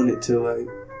wanted to like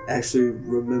actually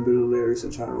remember the lyrics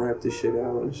and try to rap this shit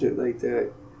out and shit like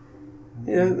that.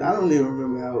 Yeah, I don't even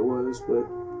remember how it was, but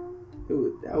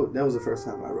that was the first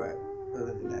time I rapped.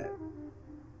 Other than that,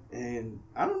 and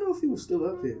I don't know if he was still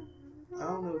up here.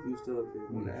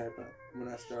 When that happened. When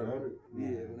I started.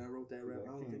 Yeah, when I wrote that rap, I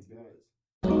don't think he was.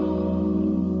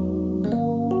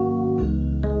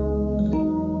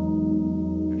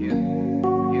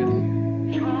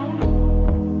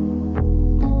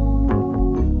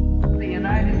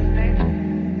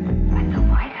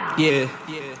 Yeah,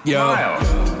 yo.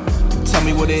 Tell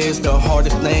me what is the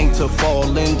hardest thing to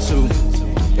fall into.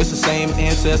 It's the same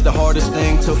answer as the hardest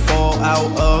thing to fall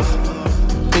out of.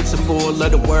 It's a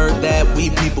 4-letter word that we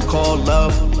people call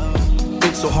love.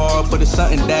 It's so hard, but it's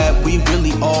something that we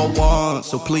really all want.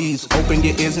 So please, open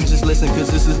your ears and just listen, cause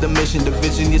this is the mission. To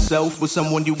vision yourself with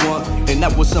someone you want, and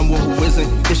not with someone who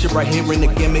isn't. This shit right here in the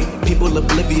gimmick. People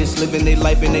oblivious, living their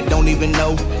life and they don't even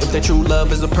know if their true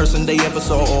love is a person they ever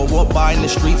saw or walked by in the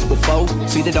streets before.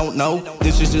 See, they don't know.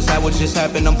 This is just how it just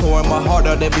happened. I'm pouring my heart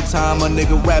out every time a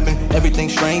nigga rapping.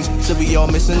 Everything's strange, so we all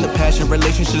missing the passion.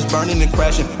 Relationships burning and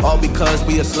crashing, all because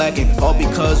we are slacking, all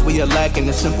because we are lacking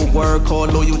a simple word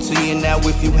called loyalty. And now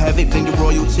if you have it, then you're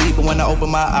royalty. But when I open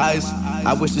my eyes,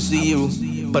 I wish to see you.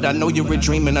 But I know you're a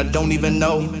dream and I don't even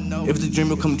know if the dream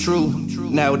will come true.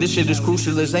 Now this shit is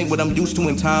crucial, this ain't what I'm used to,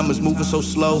 and time is moving so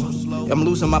slow. I'm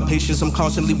losing my patience, I'm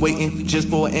constantly waiting just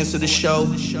for an answer to show.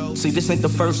 See, this ain't the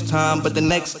first time, but the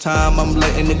next time I'm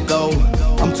letting it go.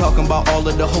 I'm talking about all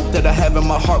of the hope that I have in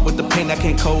my heart with the pain I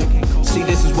can't cope. See,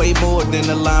 this is way more than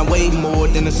a line, way more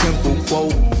than a simple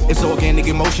quote. It's organic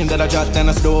emotion that I jot down,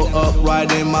 I store up right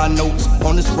in my notes.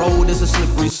 On this road, it's a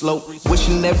slippery slope,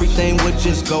 wishing everything would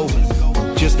just go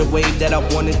just the way that I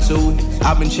wanted to.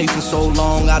 I've been chasing so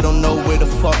long, I don't know where the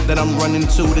fuck that I'm running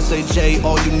to. They say, Jay,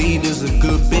 all you need is a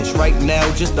good bitch right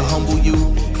now, just to humble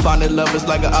you. Finding love is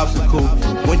like an obstacle.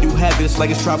 When you have it, it's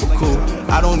like it's tropical.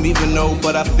 I don't even know,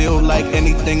 but I feel like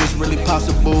anything is really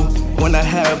possible when I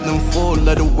have them full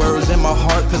of the words in my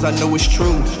heart, cause I know it's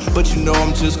true. But you know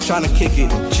I'm just trying to kick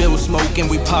it, chill, smoking,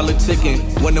 we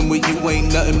politicking. When I'm with you,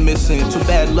 ain't nothing missing. Too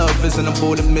bad love is an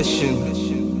aborted mission.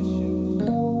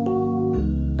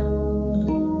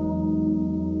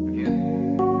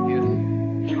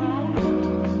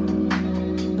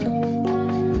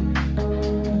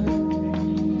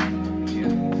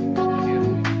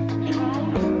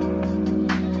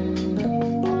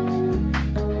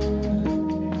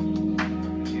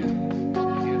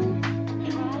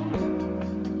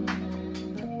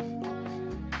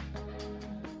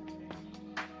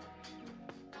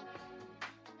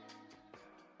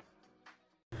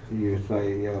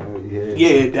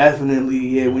 Yeah, definitely.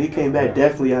 Yeah, when you came back,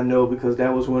 definitely I know, because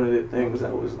that was one of the things I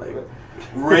was like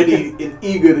ready and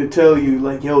eager to tell you,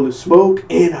 like, yo, the smoke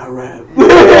and I rap.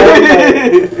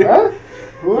 Huh?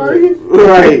 Who are you?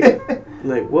 Right.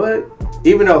 Like, what?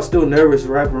 Even though I was still nervous to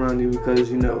rap around you, because,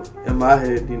 you know, in my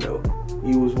head, you know,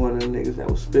 you was one of the niggas that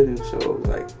was spitting, so it was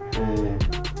like,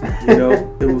 you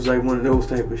know, it was like one of those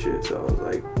type of shit. So I was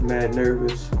like mad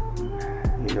nervous,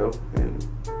 you know, and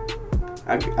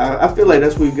I feel like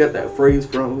that's where you got that phrase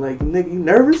from, like, nigga, you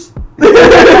nervous?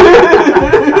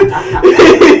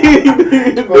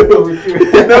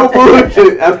 No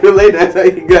bullshit. I feel like that's how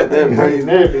you got that phrase.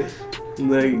 Nervous.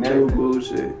 Like, no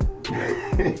bullshit.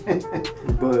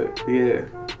 But yeah,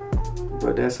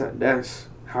 but that's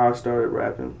how I started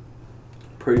rapping,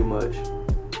 pretty much.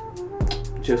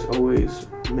 Just always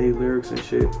made lyrics and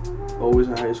shit. Always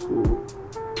in high school,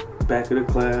 back of the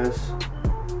class.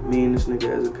 Me and this nigga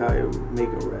Hezekiah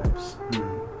making raps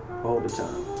all the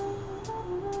time.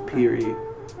 Period.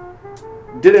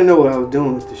 Didn't know what I was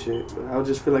doing with the shit, but I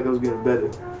just feel like I was getting better.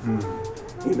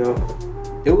 You know,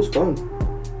 it was fun.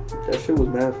 That shit was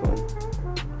mad fun.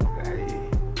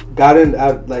 Got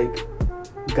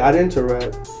into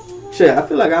rap. Shit, I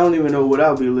feel like I don't even know what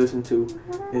I'd be listening to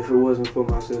if it wasn't for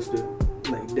my sister.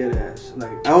 Like, dead ass.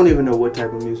 Like, I don't even know what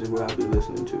type of music would I be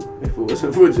listening to if it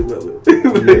wasn't for Jamila.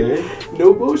 Yeah.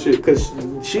 No bullshit, because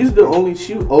she's the only,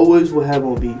 she always will have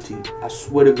on BET. I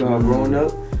swear to God, growing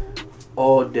up,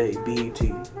 all day, BET.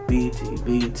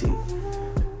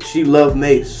 She loved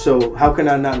Mace, so how can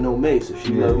I not know Mace? If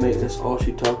she loved Mace, that's all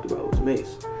she talked about was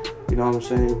Mace. You know what I'm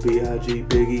saying? B.I.G.,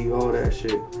 Biggie, all that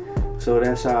shit. So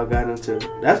that's how I got into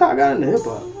hip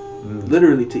hop.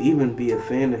 Literally, to even be a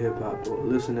fan of hip hop or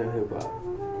listen to hip hop.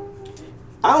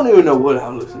 I don't even know what I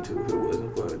would listen to if it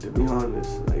wasn't for it, to be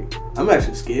honest. Like, I'm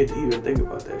actually scared to even think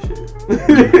about that shit.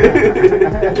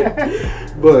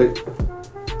 But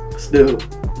still,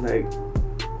 like,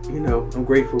 you know, I'm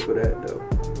grateful for that though.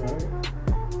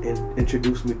 And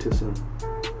introduced me to some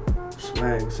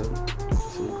swag, some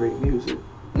great music.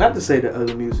 Not to say that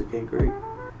other music ain't great.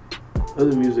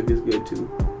 Other music is good too.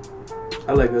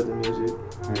 I like other music,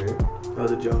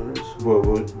 other genres. Well,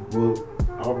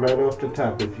 I'll right off the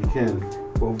top, if you can.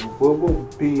 What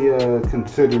would be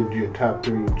considered your top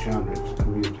 3 genres of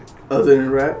music? Other than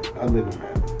rap? Other than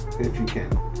rap, if you can.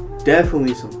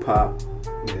 Definitely some pop.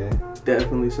 Yeah.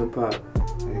 Definitely some pop.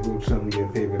 And who's some of your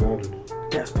favorite artists?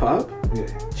 That's pop? Yeah.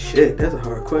 Shit, that's a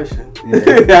hard question. Yeah. I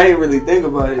didn't really think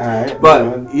about it. Right,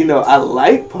 but, you know, I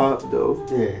like pop though.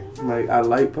 Yeah. Like, I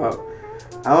like pop.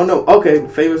 I don't know. Okay,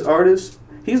 favorite artist?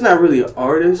 He's not really an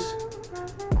artist.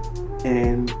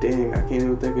 And dang, I can't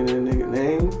even think of that nigga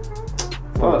name.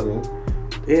 Fuck.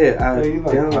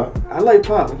 I like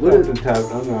pop. What is the top?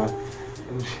 I'm not.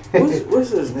 What's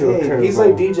his name? He's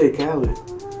like DJ Khaled.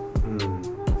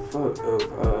 Fuck,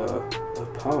 of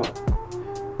pop.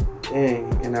 Dang,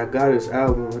 and I got his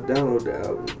album. I downloaded the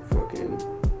album. Fucking,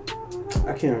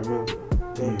 I can't remember.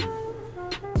 Dang,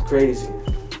 it's crazy.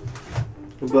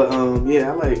 But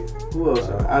yeah, I like, who else?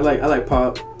 I like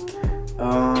pop.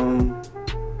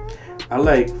 I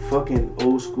like fucking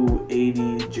old school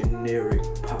 80s generic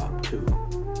pop too,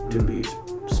 to be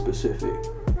specific.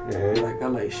 Yeah. Like, I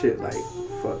like shit like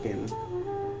fucking,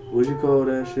 what you call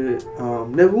that shit?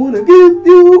 Never wanna give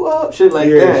you up. Shit like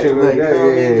that. Shit like that. You know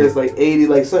what I mean? Just like 80,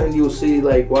 like something you'll see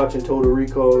like watching Total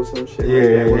Recall or some shit like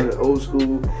that. One of the old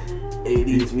school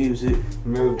 80s music.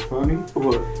 You know what's funny?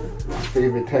 What? My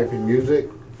favorite type of music,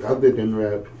 other than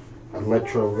rap,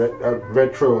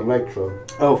 retro electro.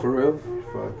 Oh, for real?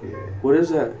 fuck yeah. What is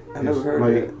that? I never heard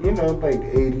like, that. You know, like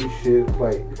 80s shit,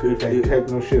 like Good that shit.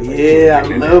 techno shit. Like, Yeah, I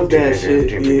love that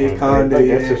shit. Yeah, kinda. Like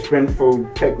Yeah. that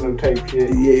suspenseful techno type shit.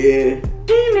 Yeah.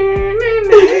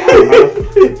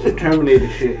 It's the Terminator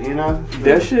shit, you know?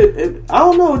 That shit, I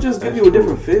don't know, it just gives you a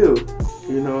different feel.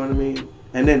 You know what I mean?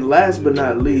 And then last but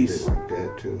not least, like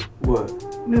that too. what?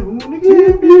 Never wanna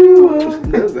give you up.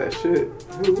 That's that shit.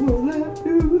 Who will let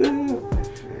you down?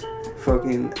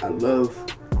 Fucking, I love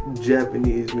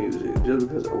Japanese music just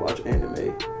because I watch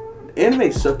anime.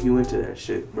 Anime suck you into that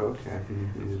shit, bro.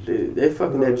 They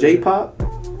fucking that J-pop,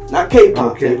 not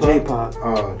K-pop. Okay, that J-pop.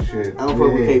 Oh shit. I don't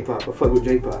fuck with K-pop. I fuck with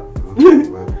J-pop.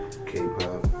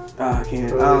 K-pop. I can't.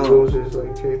 So I it don't. goes just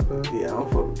like K-pop. Yeah, I don't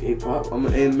fuck with K-pop. I'm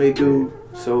an anime dude,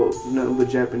 so nothing but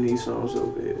Japanese songs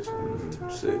over there. So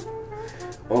sick.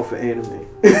 All for anime.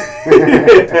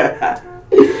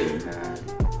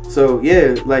 So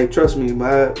yeah, like trust me,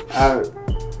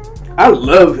 I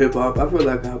love hip hop. I feel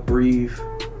like I breathe,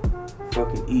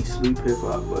 fucking eat, sleep hip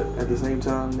hop. But at the same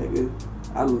time, nigga,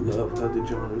 I love other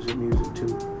genres of music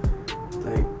too.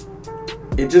 Like,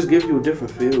 it just gives you a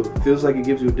different feel. It feels like it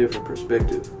gives you a different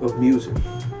perspective of music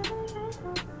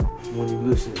when you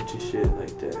listen to shit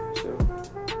like that. So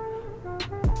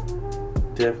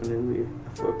definitely,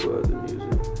 I fuck with other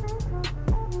music.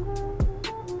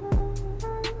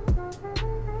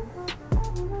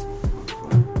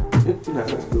 Nah,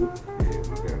 that's cool. Yeah,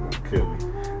 my God, don't kill me.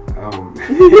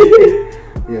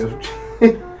 Yeah.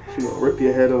 She gonna rip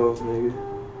your head off, nigga.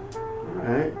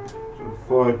 Alright. So as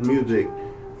far as music,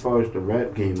 as far as the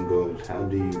rap game goes, how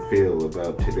do you feel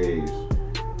about today's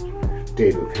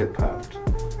state of hip hop?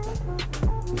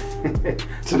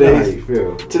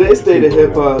 Today's state of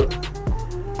hip hop,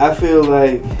 I feel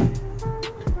like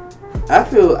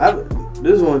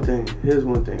this is one thing. Here's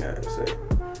one thing I gotta say.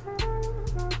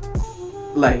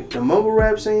 Like, the mumble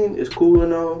rap scene is cool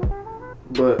and all,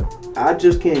 but I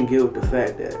just can't get with the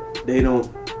fact that they don't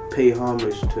pay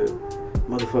homage to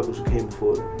motherfuckers who came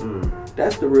before them.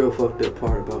 That's the real fucked up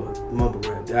part about mumble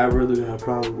rap that I really got a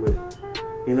problem with.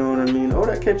 You know what I mean? All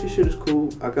that catchy shit is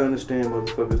cool. I can understand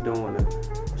motherfuckers don't want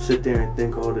to sit there and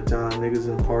think all the time. Niggas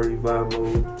in party vibe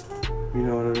mode. You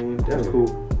know what I mean? That's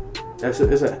cool. It's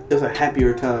a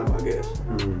happier time, I guess.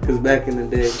 Because back in the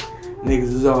day,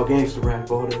 niggas is all gangster rap,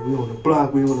 all that. We on the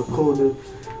block, we on the corner.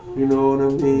 You know what I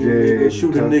mean? Yeah, Nigga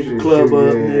shoot a nigga club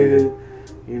up, nigga.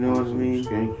 You know what I mean?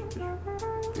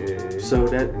 Yeah. So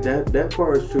that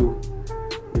part is true.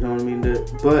 You know what I mean?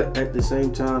 But at the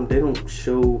same time, they don't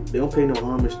pay no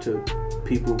homage to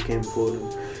people who came before them.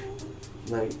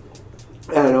 Like,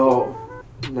 at all.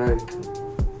 Like,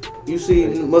 you see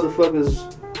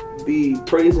motherfuckers be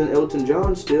praising Elton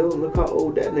John still, and look how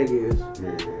old that nigga is.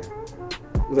 Yeah.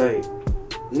 Like,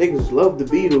 niggas love the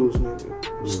Beatles,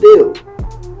 nigga. Still.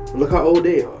 Look how old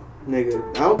they are, nigga.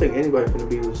 I don't think anybody from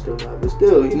the Beatles is still alive, but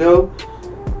still, you know?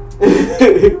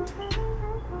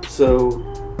 So,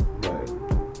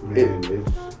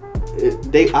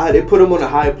 they put them on a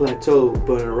high plateau,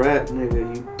 but in rap,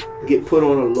 nigga, you get put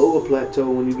on a lower plateau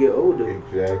when you get older.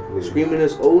 Exactly. Screaming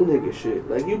this old nigga shit.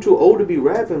 Like, you too old to be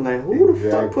rapping. Like, who the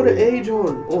fuck put an age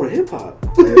on hip hop?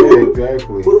 Yeah,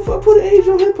 exactly. Who the fuck put an age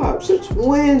on hip hop? Since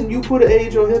when you put an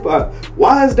age on hip hop?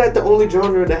 Why is that the only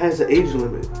genre that has an age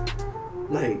limit?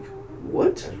 Like,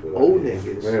 what? Old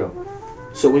niggas. Real.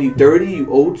 So when you 30,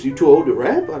 you too old to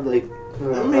rap? I'm like,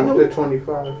 After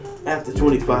 25. After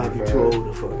 25, you too old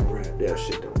to fucking rap. That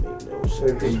shit don't make no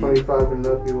sense. If it's 25 and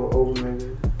up, you an old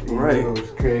nigga. Right. You know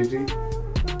what's crazy?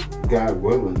 God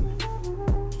willing.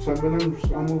 Some of them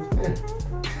almost there.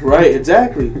 Right,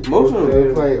 exactly. Most of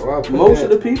them. Most of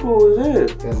the people is there.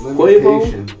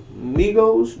 Quavo,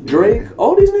 Migos, Drake,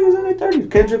 all these niggas in their 30s.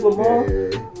 Kendrick Lamar,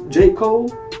 J. Cole,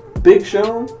 Big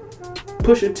Sean,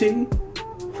 Pusha T,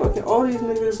 fucking all these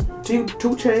niggas, 2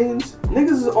 Chainz,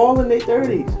 niggas is all in their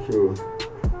 30s. True.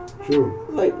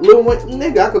 Like, Lil Wayne,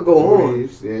 nigga, I could go on.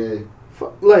 Yeah.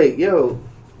 Like, yo,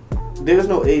 there's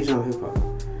no age on hip hop.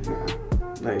 Nah.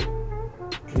 Like,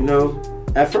 you know,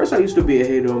 at first I used to be a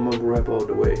hater on mumble rap all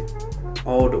the way.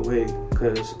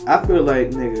 Cause I feel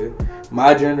like, nigga,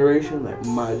 my generation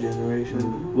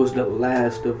was the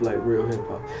last of like real hip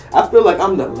hop. I feel like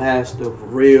I'm the last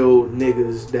of real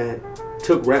niggas that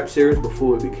took rap serious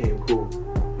before it became cool.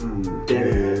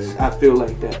 I feel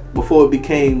like that. Before it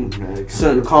became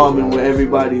something common where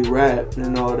everybody rapped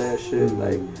and all that shit.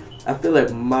 Like, I feel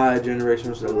like my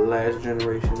generation was the last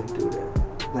generation to do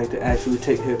that. Like, to actually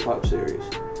take hip hop serious.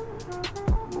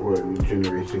 What new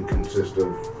generation consists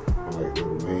of? Like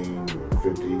Lil Wayne or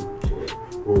 50?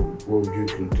 What would you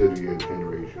consider your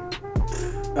generation?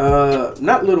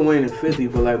 Not Lil Wayne and 50,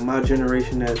 but like my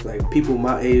generation that's like people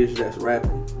my age that's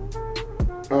rapping.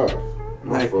 Oh.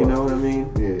 Like, you know what I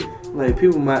mean? Yeah. Like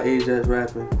people my age that's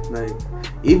rapping.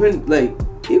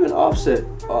 Even Offset.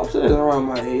 Offset is around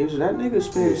my age. That nigga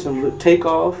spent some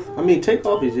Takeoff. I mean,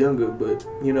 Takeoff is younger, but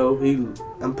you know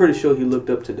I'm pretty sure he looked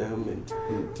up to them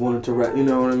and wanted to rap. You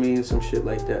know what I mean? Some shit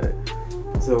like that.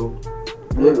 So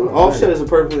Offset is a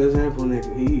perfect example,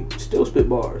 nigga. He still spit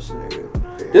bars, nigga.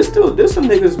 There's some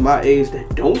niggas my age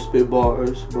that don't spit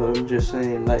bars, but I'm just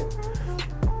saying, like,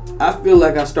 I feel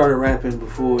like I started rapping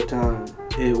before time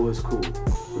it was cool.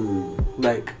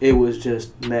 Like, it was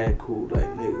just mad cool. Like,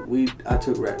 nigga, I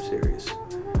took rap serious.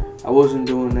 I wasn't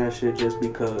doing that shit just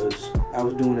because I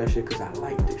was doing that shit because I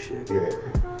liked this shit. Yeah.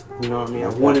 You know what I mean? I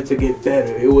wanted to get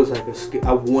better. It was like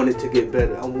I wanted to get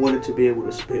better. I wanted to be able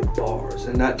to spit bars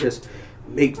and not just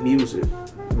make music.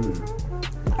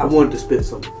 I wanted to spit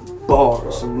some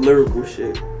bars, some lyrical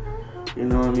shit. You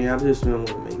know what I mean? I just didn't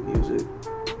want to make music.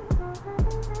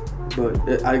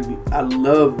 But I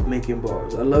love making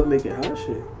bars. I love making hot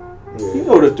shit. Yeah. You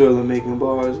know the thrill of making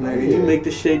bars, nigga. Yeah. You make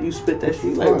the shit, you spit that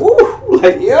shit, like, woo!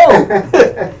 Like, yo!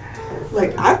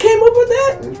 Like, I came up with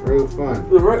that? It's real fun.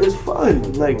 It's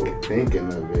fun. Like,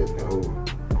 thinking of it, the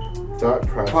whole thought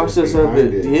process of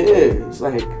it. Yeah. It's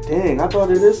like, dang, I thought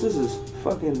of this is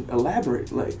fucking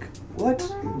elaborate. Like, what?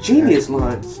 Genius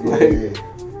lines. Like,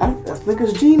 I think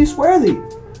it's genius worthy.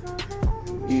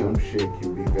 Some shit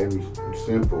can be very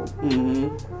simple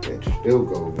and still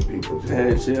go over people's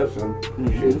heads. Some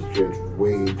shit's just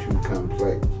way too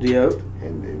complex.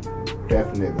 And it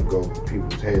definitely go over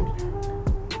people's heads.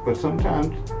 But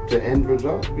sometimes the end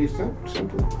result be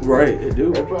simple. Right, it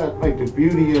do. That's why like the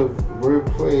beauty of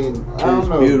wordplay and I don't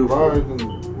know, beautiful. Bars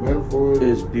and metaphors.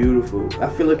 It's beautiful. I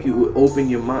feel like you open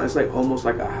your mind. It's like almost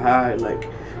like a high. Like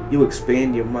you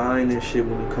expand your mind and shit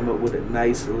when you come up with a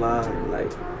nice line.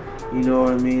 Like, you know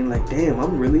what I mean? Like, damn,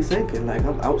 I'm really thinking. Like,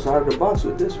 I'm outside the box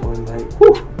with this one. Like,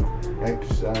 whew.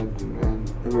 Exercising, man.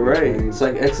 Right. It's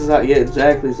like exercise. Yeah,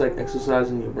 exactly. It's like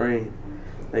exercising your brain.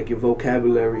 Like your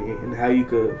vocabulary and how you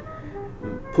could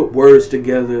put words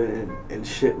together and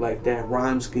shit like that.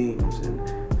 Rhyme schemes and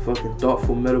fucking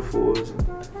thoughtful metaphors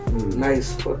and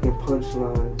nice fucking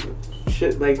punchlines and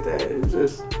shit like that. It's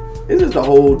just a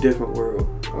whole different world.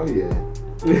 Oh, yeah.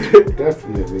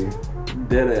 Definitely.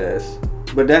 Dead ass.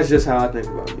 But that's just how I think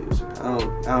about music.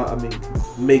 I mean,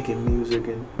 making music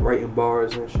and writing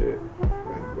bars and shit.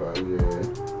 Well,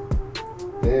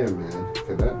 yeah, man.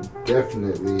 Cause I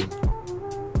definitely,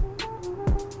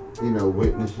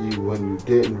 witnessed you when you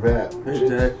didn't rap.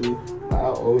 Exactly. I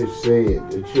always say it.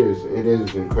 It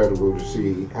is incredible to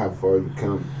see how far you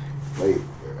come. Like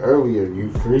earlier, you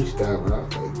freestyle, and I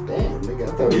was like, damn, nigga,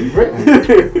 I thought it was written.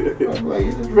 I was like,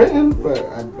 it's written, but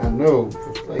I know,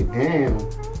 it's like, damn.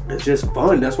 It's just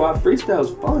fun. That's why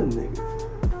freestyle's fun, nigga.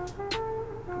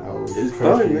 No, it's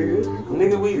fun, nigga.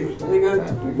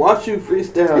 Nigga, watch you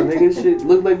freestyle, nigga. Shit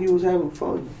look like you was having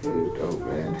fun. It was dope,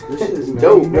 man. This shit is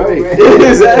dope, right?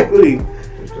 Exactly.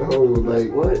 It's the whole,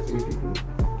 like, what? If you can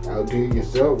outdo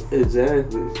yourself.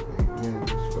 Exactly. Like, man,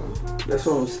 it's fun. That's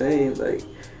what I'm saying. Like,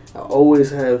 I always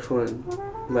have fun,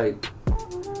 like,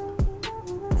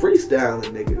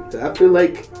 freestyling, nigga. I feel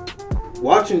like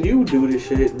watching you do this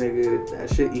shit, nigga, that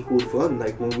shit equaled fun.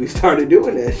 Like when we started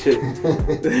doing that shit.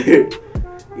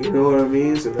 You know what I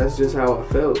mean? So that's just how I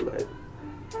felt. Like,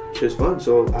 shit's fun.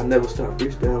 So I never stopped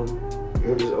freestyling.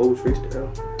 It was old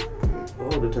freestyle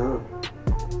all the time.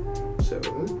 So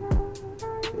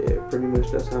yeah, pretty much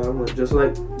that's how I went. Just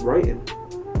like writing.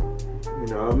 You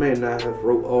know, I may not have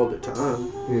wrote all the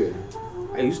time. Yeah.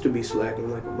 I used to be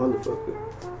slacking like a motherfucker,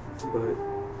 but.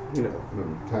 You know,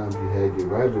 times you had your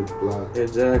writer's block.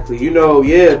 Exactly. You know,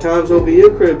 yeah, times over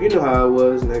your crib. You know how it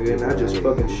was, nigga. And I just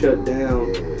fucking shut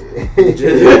down.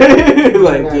 Yeah.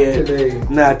 Like, not today.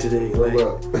 Not today.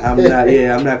 Like,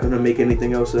 I'm not gonna make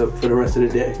anything else up for the rest of the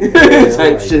day.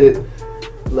 Type shit.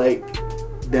 Like,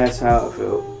 that's how I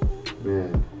felt.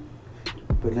 Man.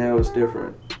 But now it's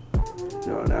different.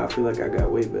 No, now I feel like I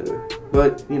got way better.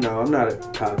 But, I'm not a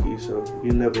cocky, so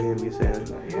you'll never hear me saying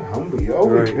that. You're humble. You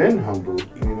always been humble,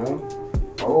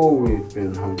 Always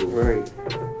been humble. Right.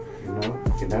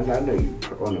 And I know you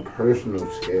on a personal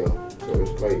scale, so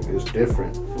it's like, it's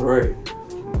different. Right.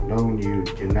 Knowing you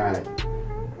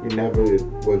never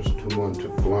was the one to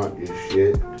flaunt your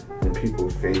shit in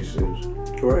people's faces.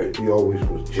 Right. You always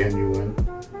was genuine.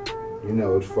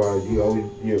 As far as you're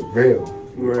real.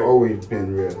 You've always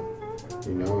been real.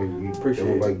 And you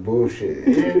don't like bullshit.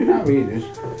 I mean, it's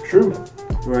true.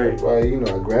 Right. That's why,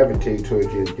 I gravitate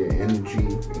towards your energy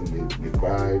and your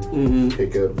vibe.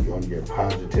 Pick up on your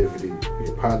positivity,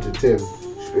 your positive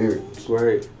experience.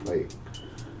 Right. Like,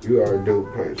 you are a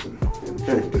dope person. And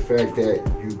just the fact that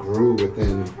you grew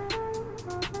within,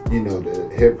 you know, the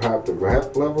hip hop, the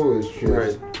rap level is just,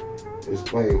 Right.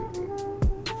 it's like,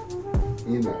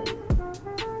 you know,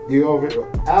 you always,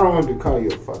 I don't want to call you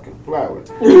a fucking flower,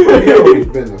 but you always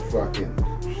been a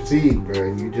fucking seed, bro,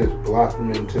 and you just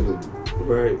blossom into the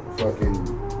Right. fucking,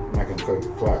 I'm not gonna call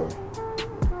you a flower.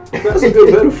 That's a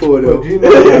good metaphor, though. But you know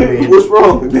what I mean. What's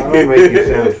wrong? I don't make you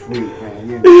sound sweet, man.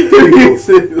 You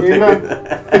know?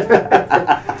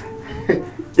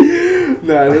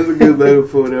 Nah, that's a good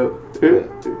metaphor, though.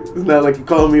 It's not like you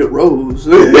call me a rose.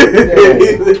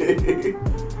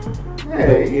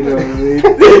 Hey, You know what I mean?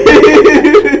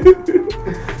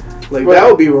 Like, that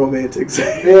would be romantic.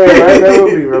 Yeah, right? That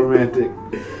would be romantic.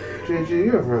 JJ,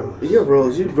 you're a rose. You're a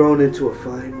rose. You've grown into a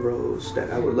fine rose that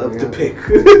I would love to pick.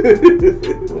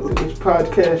 What did this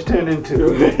podcast turn into?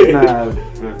 Nah,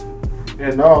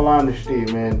 in all honesty,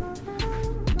 man.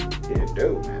 Yeah,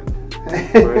 dope,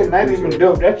 man. Not even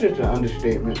dope. That's just an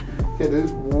understatement. It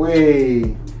is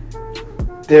way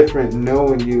different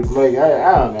knowing you. Like,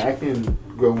 I don't know. I can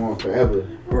go on forever.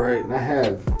 Right. And I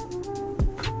have.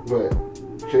 But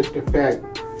just the fact,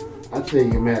 I'd say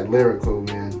you're mad lyrical,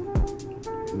 man.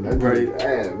 Right.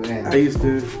 Man. I used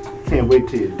to. Can't wait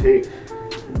till you take.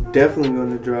 Definitely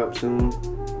gonna drop soon.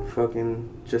 Fucking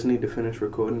just need to finish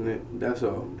recording it. That's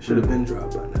all. Should have been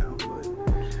dropped by now.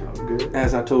 But Good.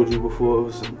 as I told you before, it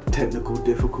was some technical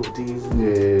difficulties.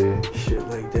 Yeah. Shit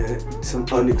like that. Some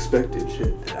unexpected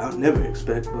shit that I'll never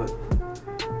expect, but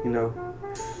you know.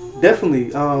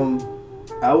 Definitely,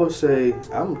 I would say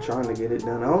I'm trying to get it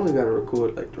done. I only gotta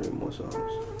record like 3 more songs.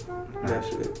 That's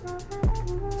it.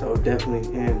 So definitely,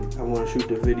 and I wanna shoot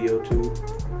the video too.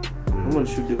 I wanna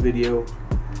shoot the video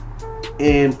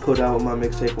and put out my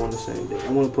mixtape on the same day.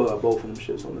 I wanna put out both of them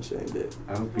shits on the same day.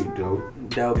 That would be dope.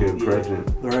 That would Good be present.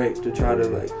 right, to try to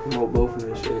like promote both of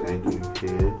them shit. Thank you,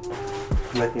 kid.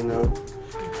 Like, you know,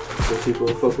 so people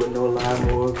will fuck with No Lie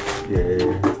more.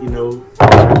 Yeah. You know,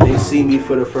 they see me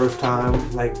for the first time,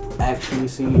 like actually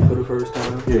see me for the first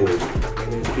time. Yeah.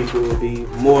 And then people will be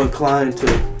more inclined to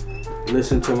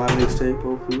listen to my mixtape,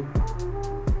 hopefully.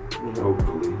 You know.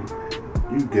 Hopefully.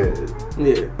 You get it.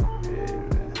 Yeah. Yeah,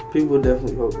 man. People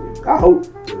definitely hopefully. I hope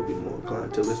they'll be more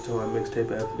inclined to listen to my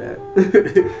mixtape after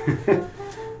that.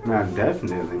 Nah,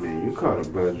 definitely, man. You caught a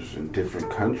buzz in different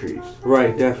countries.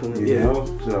 Right, definitely. You Yeah. know?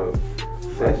 So,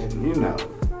 that's, you know,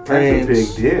 that's France. a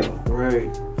big deal.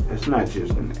 Right. It's not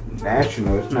just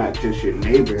national. It's not just your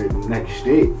neighbor in the next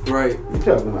state. Right. You're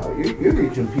talking about, you're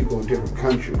reaching people in different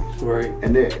countries. Right.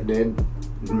 And they're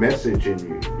messaging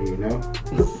you, you know?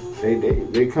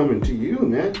 they coming to you,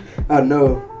 man. I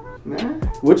know. Nah,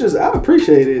 Which is, I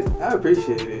appreciate it. That is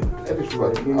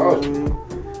fucking You know what I awesome. mean?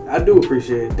 I do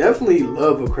appreciate it. Definitely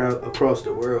love across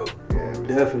the world. Yeah,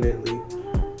 Definitely.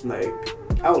 Like,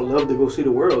 I would love to go see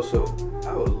the world, so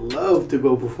I would love to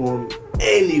go perform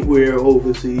anywhere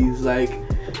overseas. Like,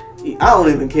 I don't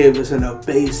even care if it's in a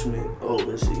basement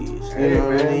overseas. You know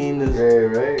what I mean? It's,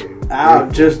 right.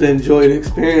 I'll just enjoy the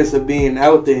experience of being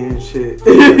out there and shit.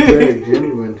 Very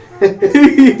genuine.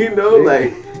 You know,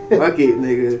 like, fuck it,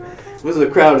 nigga. If it's a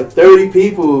crowd of 30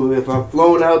 people, if I'm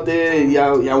flown out there and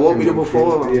y'all want me to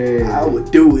perform, Yeah. I would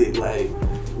do it. Like,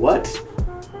 what?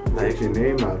 Like, Get your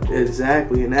name out there.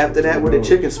 exactly. And after that, where the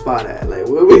chicken spot at? Like,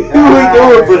 where we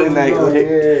going for the night? Like,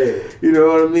 Yeah. you know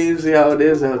what I mean? See how it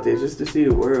is out there, just to see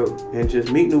the world and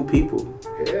just meet new people.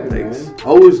 Yeah, Like, man. it's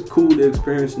always cool to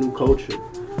experience new culture.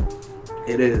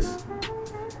 It is.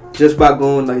 Just by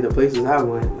going like the places I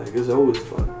went, like it's always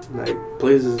fun. Like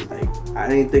places like I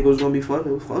didn't think it was gonna be fun.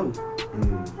 It was fun.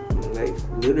 Like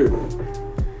literally.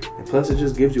 And plus, it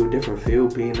just gives you a different feel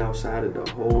being outside of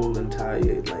the whole entire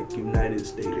like United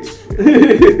States.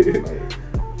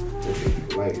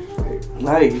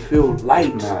 Like you feel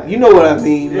light. Nah, You know what I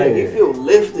mean? Like you yeah. feel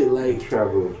lifted. Like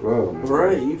Travel as well, man.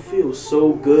 right. You feel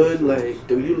so good. Like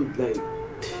do you like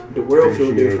the world feel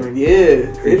Appreciate- different?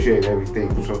 Yeah. Appreciate everything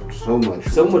so much.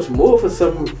 So much more for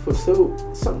some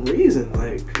reason.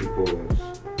 Like People,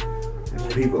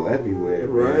 there's people everywhere. man.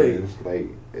 Right. It's like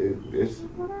it's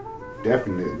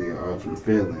definitely an awesome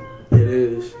feeling. it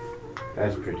is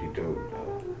That's pretty dope,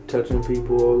 though. touching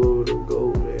people all over the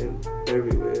globe, man.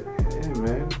 Everywhere. Yeah,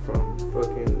 man. From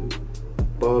fucking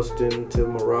Boston to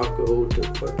Morocco to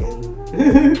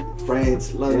fucking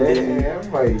France, London, Yeah,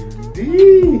 I'm like,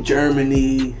 D.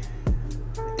 Germany,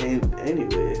 and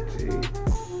anywhere. See,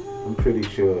 I'm pretty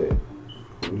sure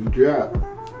when you drop,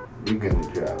 you're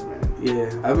gonna drop, man. Yeah,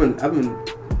 I've been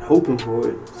hoping for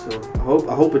it. So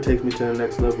I hope it takes me to the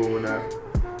next level when I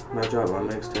drop my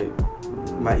next tape,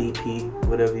 my EP,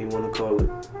 whatever you want to call it.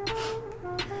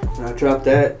 I drop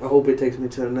that. I hope it takes me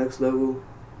to the next level.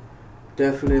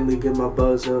 Definitely get my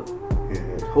buzz up.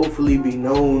 Yeah. Hopefully be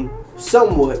known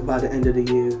somewhat by the end of the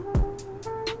year.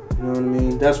 You know what I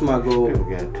mean? That's my goal. Still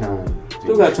got time.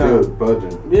 Still got time. Still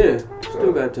buzzing. Yeah,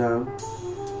 still got time.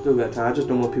 Still got time. I just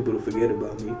don't want people to forget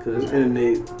about me because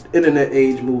internet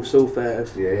age moves so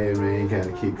fast. Yeah, man, you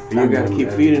gotta keep feeding them. I gotta keep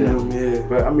feeding them, yeah.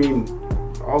 But I mean,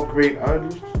 all great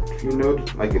artists, you know,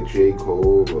 like a J.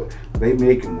 Cole, or they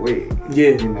make them wait. Yeah,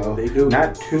 you know, they do.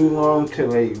 Not too long till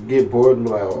they get bored and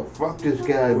be like, oh, fuck this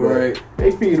guy. Right. But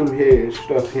they feed them here,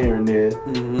 stuff here and there.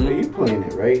 Mm-hmm. But you playing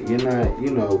it, right? You're not,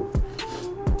 you know,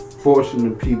 forcing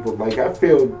the people. Like, I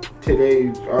feel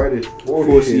today's artists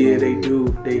force shit. Yeah, on they you,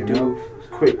 do. They you do. know?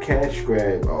 Quick cash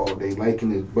grab. Oh, they liking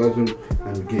this buzzing.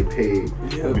 Let me get paid.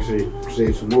 Yep. Let me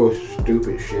say some more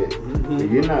stupid shit. Mm-hmm. But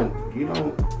you're not, you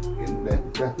don't,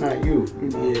 that's not you. You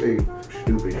don't say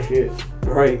stupid shit.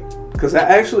 Right. Because I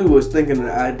actually was thinking of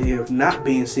the idea of not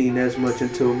being seen as much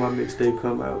until my mixtape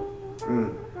come out.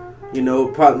 Mm. You know,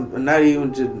 probably not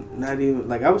even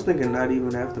like I was thinking not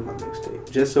even after my mixtape.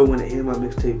 Just so when they hear my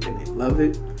mixtape and they love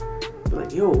it, be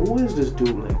like, yo, who is this dude?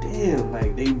 Like, damn,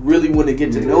 like they really want to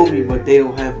get to know me, but they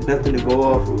don't have nothing to go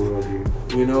off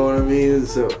of. You know what I mean?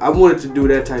 So I wanted to do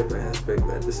that type of aspect,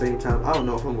 but at the same time, I don't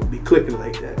know if I'm gonna be clicking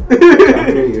like that.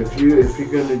 I mean, if you're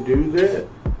gonna do that,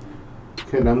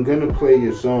 cause I'm gonna play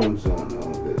your songs on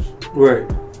all this. Right.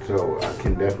 So I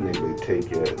can definitely take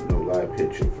your no lie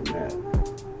picture from that.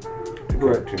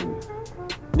 Right. Cartoon.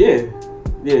 Yeah.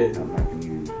 Yeah. I'm not gonna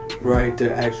use. Right,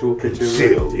 the actual picture.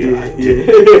 Concealed,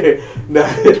 yeah. Nah,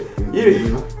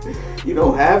 You you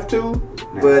don't have to,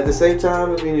 Nah. but at the same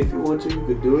time, I mean, if you want to, you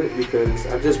could do it because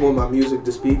I just want my music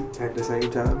to speak at the same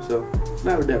time. So it's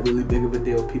not that really big of a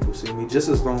deal if people see me, just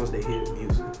as long as they hear the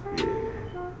music.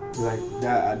 Yeah. Like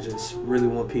that, I just really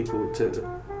want people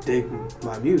to dig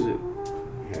my music.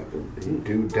 You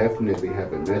do definitely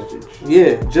have a message.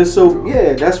 Yeah, just so,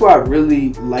 yeah, that's why I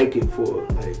really like it for,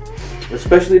 like,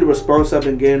 especially the response I've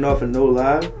been getting off of No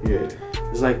Lie. Yeah.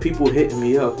 It's like people hitting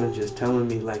me up and just telling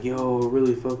me, like, yo,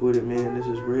 really fuck with it, man, this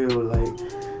is real, like,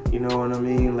 you know what I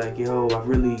mean? Like, yo,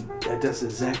 that's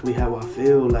exactly how I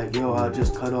feel. Like, yo, I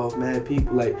just cut off mad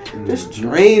people, like, just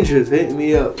strangers hitting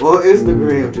me up on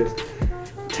Instagram, just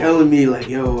telling me, like,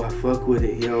 yo, I fuck with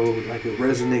it, yo, like, it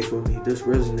resonates with me, this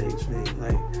resonates, man,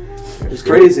 like, it's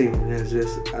crazy, and it's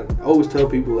just, I always tell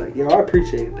people, like, yo, I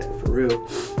appreciate that, for real,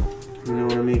 you know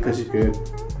what I mean, because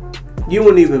you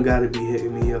wouldn't even gotta be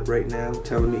hitting me up right now,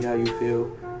 telling me how you feel,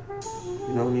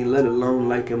 you know what I mean, let alone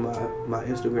liking my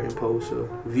Instagram posts or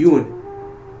viewing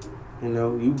it, you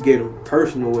know, you getting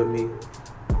personal with me,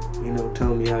 you know,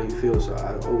 telling me how you feel, so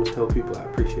I always tell people I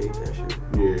appreciate that shit.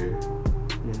 Yeah.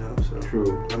 You know, so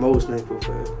True. I'm always thankful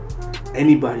for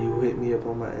anybody who hit me up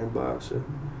on my inbox or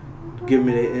give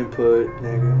me their input,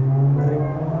 nigga.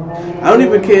 Like, I don't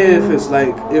even care if it's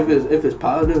like if it's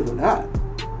positive or not.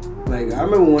 Like, I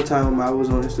remember one time I was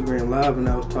on Instagram Live and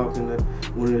I was talking to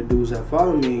one of the dudes that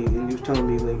follow me, and he was telling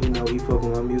me, like, you know, he fuck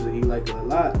with my music, he liked it a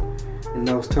lot. And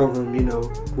I was telling him, you know,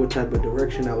 what type of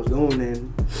direction I was going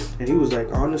in, and he was like,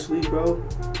 honestly, bro,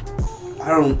 I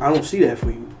don't see that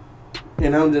for you.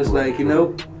 And I'm just like, you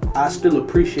know, I still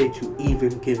appreciate you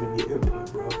even giving your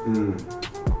input, bro.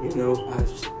 You know, I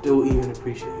still even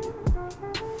appreciate it.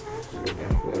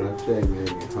 That's what I say, man.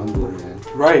 You're humble, man.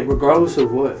 Right, regardless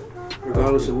of what.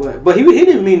 But he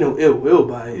didn't mean no ill will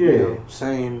by it, you know,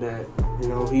 saying that, you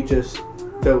know, he just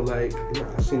felt like, you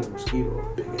know, I seen a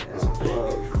mosquito, big ass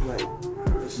bug, like,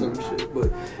 or some shit.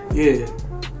 But, yeah.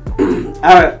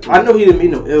 I know he didn't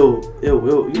mean no ill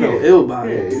will, you know, ill by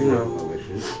it, you know.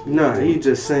 No, he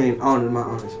just saying my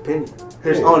honest opinion.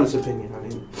 His honest opinion, I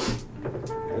mean.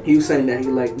 He was saying that he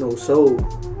liked No Soul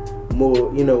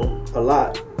more, you know, a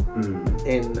lot.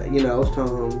 And, you know, I was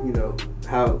telling him, you know,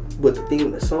 what the theme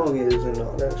of the song is and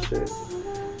all that shit.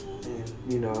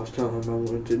 And, you know, I was telling him I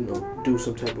wanted to, you know, do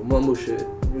some type of mumble shit.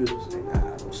 He was just like,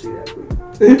 nah, I don't see that for you.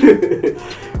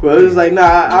 But it was like,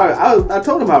 nah, I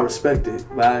told him I respect it,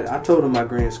 but I told him my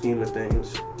grand scheme of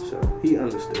things. So he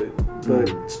understood.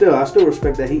 But still, I still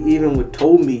respect that he even would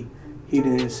told me he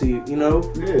didn't see it, you know?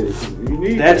 Yeah, you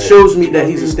need that shows me that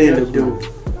he's a stand-up dude.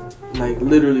 Like,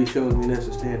 literally shows me that's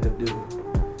a stand-up dude.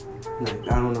 Like,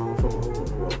 I don't know if I'm a hole in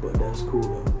the wall, but that's cool,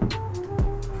 though.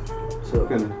 So,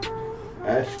 I'm going to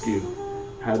ask you,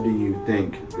 how do you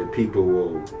think the people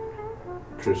will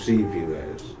perceive you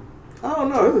as? I don't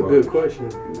know. That's a good question.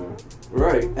 You know?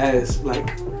 Right. As,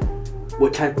 like,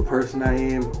 what type of person I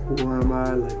am, who am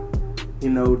I, like, you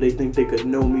know, they think they could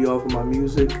know me off of my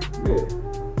music.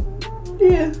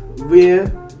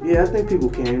 Yeah, I think people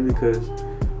can, because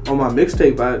on my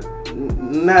mixtape,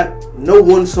 no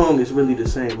one song is really the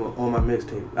same on my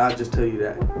mixtape. I'll just tell you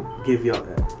that. Give y'all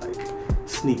that like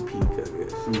sneak peek, I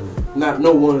guess.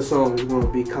 No one song is gonna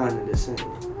be kind of the same.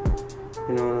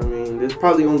 You know what I mean? There's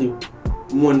probably only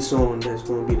one song that's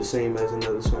gonna be the same as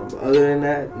another song, but other than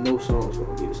that, no song is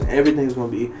gonna be the same. Everything's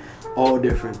gonna be all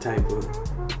different type of,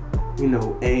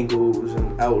 angles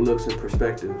and outlooks and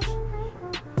perspectives.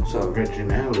 So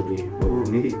originality, what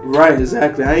we need. Right,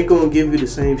 exactly. I ain't gonna give you the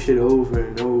same shit over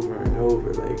and over and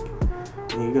over. Like,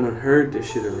 you're gonna heard this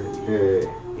shit already. Yeah.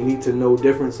 You need to know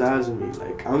different sides of me.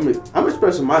 Like, I'm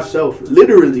expressing myself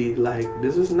literally. Like,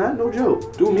 this is not no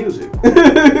joke. Do music.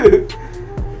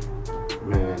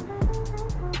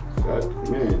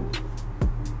 Man,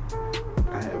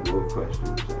 I have more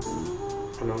questions.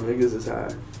 I know niggas is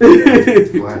high.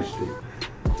 Flashed it.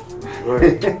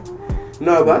 Right.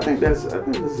 No, but I think this is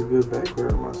a good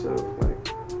background of myself. Like,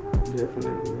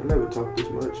 definitely. I never talk this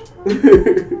much.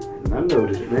 I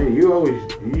noticed, man. You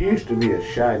used to be a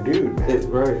shy dude, man.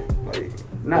 Right. Like,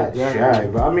 not shy,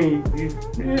 but I mean,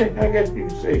 I guess you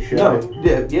could say shy. No,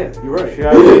 yeah, you're right.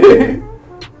 Shy.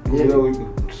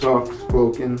 Soft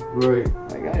spoken. Right.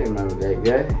 Like, I remember that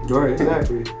guy. Right,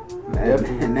 exactly.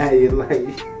 And now you're like,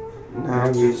 now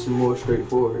I'm just more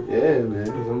straightforward. Yeah, man.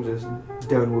 Because I'm just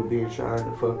done with being shy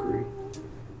and fuckery.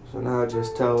 So now I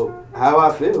just tell how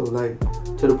I feel, like,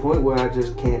 to the point where I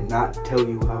just can't not tell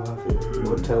you how I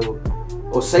feel,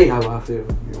 or say how I feel.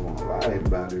 You don't want to lie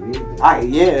about it either.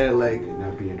 Like, you're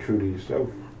not being true to yourself.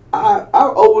 I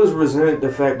always resent the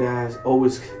fact that I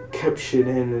always kept shit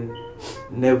in and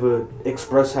never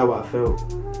expressed how I felt.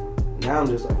 Now I'm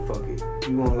just like, fuck it.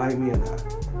 You gonna like me or not?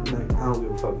 Like, I don't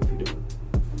give a fuck if you do.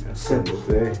 That's simple.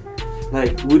 Say.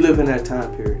 Like, we live in that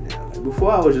time period now. Like,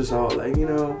 before I was just all like,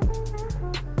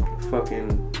 fucking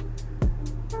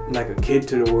like a kid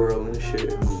to the world and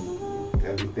shit.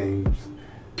 Everything's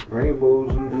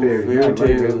rainbows and fairy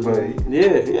tales.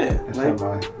 Yeah. That's like,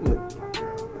 how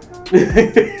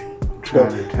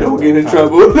don't get in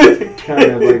trouble. Trying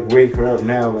to like wake her up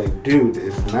now, like, dude,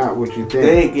 it's not what you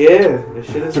think. The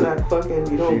shit is not fucking.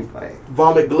 You don't like,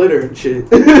 vomit glitter and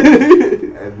shit.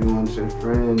 Everyone's a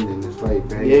friend, and it's like,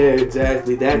 man, yeah,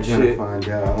 exactly that you're shit. Gonna find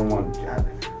out.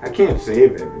 I can't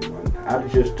save everyone. I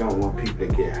just don't want people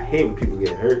to get. I hate when people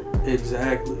get hurt.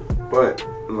 Exactly. But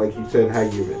like you said, how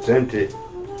you resent it,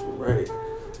 right?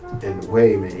 In a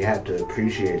way, man, you have to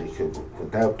appreciate it. Cause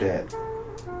without that,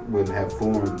 wouldn't have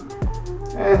formed.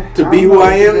 To be who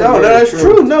I am. No, that's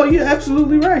true. No, you're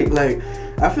absolutely right. Like,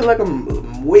 I feel like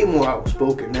I'm way more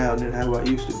outspoken now than how I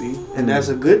used to be, and that's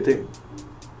a good thing.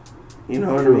 You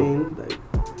know what I mean? Like,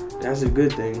 that's a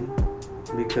good thing,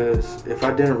 because if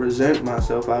I didn't resent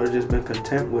myself, I would have just been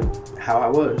content with how I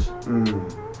was.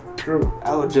 True.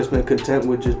 I would have just been content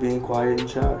with just being quiet and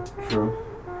shy. True.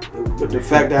 But the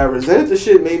fact that I resented the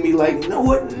shit made me like, you know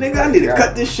what, nigga, I need to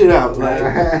cut this shit out. Like,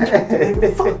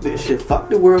 nigga, fuck this shit. Fuck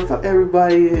the world. Fuck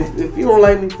everybody. If you don't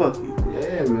like me, fuck you.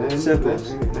 Yeah, man. Simple.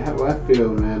 That's how I feel,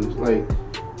 man. It's like,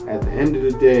 at the end of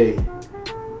the day,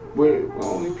 we're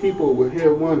only people. We're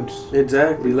here once.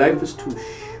 Exactly. Life is too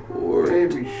short.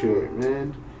 Very short,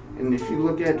 man. And if you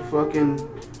look at fucking,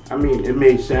 I mean, it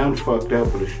may sound fucked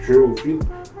up, but it's true. If you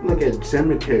look at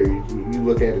cemeteries, you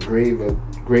look at a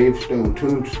gravestone,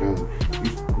 tombstone,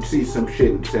 you see some shit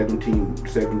in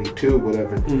 1772,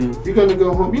 whatever. You're gonna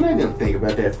go home, you're not gonna think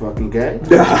about that fucking guy.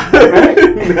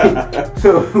 Right?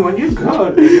 So when you're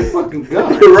gone, you're fucking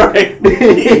gone. Right.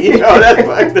 That's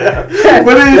fucked up.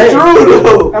 But it's true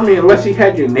though. I mean, unless he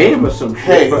had your name or some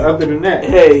shit, but other than that.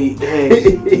 Hey,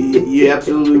 you're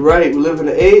absolutely right. We live in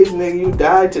the age, nigga, you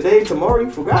died today, tomorrow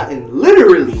you forgotten.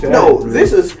 Literally.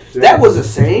 That was a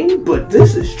saying, but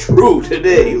this is true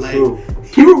today. Like,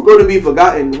 you're going to be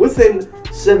forgotten within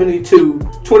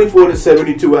 24 to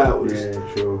 72 hours.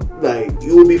 Yeah, true. Like,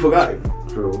 you will be forgotten.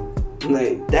 True.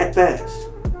 Like, that fast.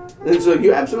 And so,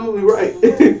 you're absolutely right.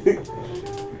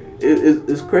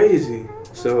 It's crazy.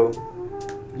 So,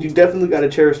 you definitely got to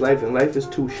cherish life, and life is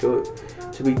too short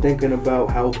to be thinking about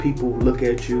how people look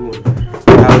at you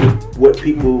and what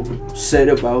people said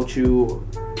about you.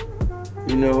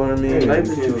 You know what I mean? Yeah, life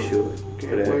is too short.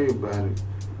 Can't worry about it.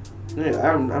 Yeah,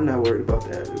 I'm not worried about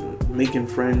that. Making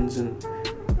friends and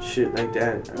shit like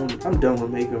that. I'm done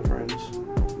with making friends.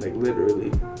 Like,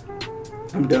 literally.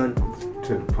 I'm done.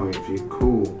 To the point if you're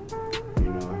cool, you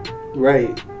know.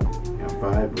 Right. I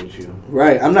vibe with you.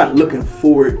 Right. I'm not looking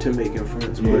forward to making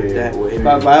friends, put it that way. If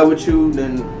I vibe with you,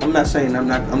 then I'm not saying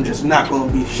I'm just not going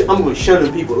to be, I'm going to be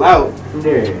shunning people out.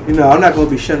 Yeah. You know, I'm not going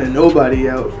to be shunning nobody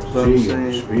out. But I'm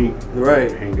saying, speak.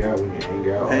 Right. Hang out when you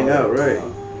hang out. Hang out, right.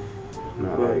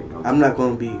 No, but I'm not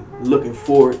going to be looking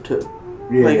forward to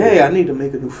Yeah. Like, hey, I need to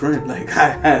make a new friend. Like, I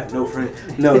have no friend.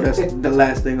 No, that's the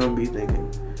last thing I'm gonna be thinking.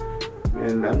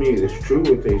 And I mean, it's true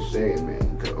what they say,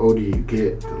 man. The older you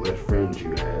get, the less friends you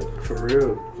have. For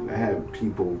real. I have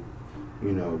people,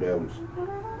 you know, that was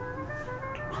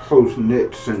close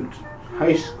knit since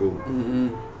high school,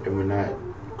 and we're not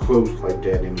close like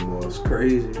that anymore. It's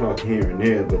crazy. Talk here and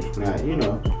there, but it's not, you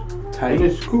know. Tight. And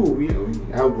it's cool, you know.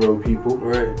 We outgrow people,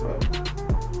 Right. but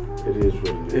it is what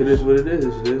it is. It is what it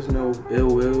is. There's no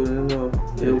ill will, there's no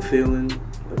ill feeling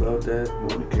about that. You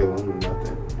want to kill them or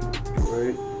nothing.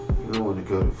 Right. You don't want to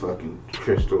go to fucking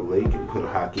Crystal Lake and put a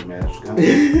hockey mask on.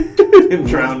 And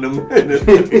drown them.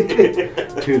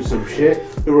 Do some shit.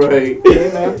 Right.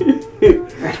 You know?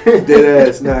 Dead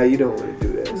ass. Nah, you don't want to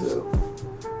do that. So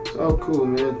It's all cool,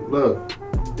 man. Love.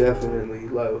 definitely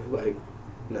love. Like,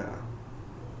 nah.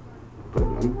 But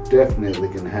I'm definitely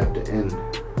going to have to end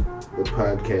the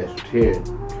podcast here.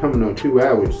 Coming on 2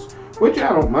 hours, which I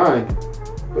don't mind.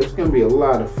 But it's going to be a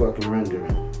lot of fucking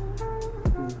rendering.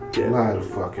 A lot of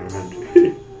fucking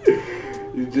rendering.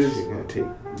 You It's going to take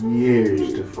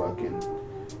years to fucking...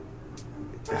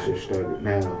 I should start it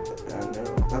now. I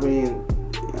know. I mean,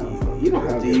 you don't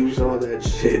have to use all that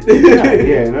shit.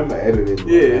 Yeah, and I'm going to edit it.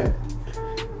 Yeah.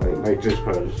 Like this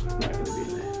part is not going to be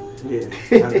there.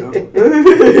 Yeah, I know.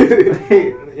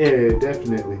 Yeah,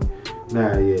 definitely.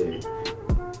 Nah, yeah.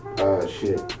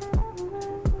 Shit.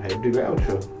 I had to do the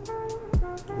outro.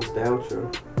 What's the outro?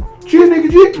 Shit, nigga,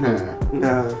 shit. Nah.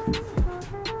 Nah.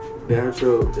 The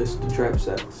outro is the trap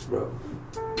sacks, bro.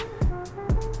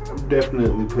 I'm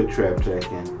definitely put trap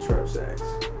sack in. Trap sacks.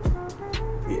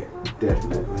 Yeah.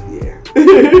 Definitely. Yeah.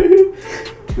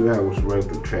 2 hours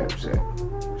worth of trap sack.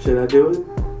 Should I do it?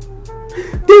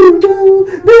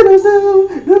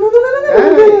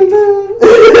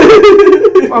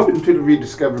 Welcome to the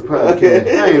Rediscovered Podcast.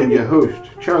 Okay. I am your host,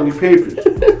 Charlie Papers.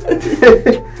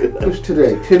 What's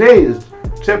today? Today is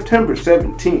September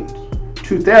 17th,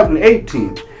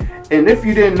 2018. And if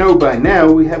you didn't know by now,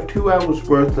 we have 2 hours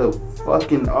worth of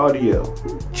fucking audio.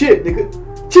 Shit, nigga.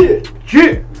 Shit.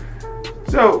 Shit.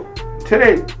 So,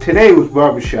 today was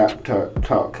barbershop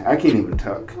talk. I can't even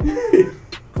talk.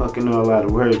 Fucking know a lot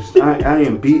of words. I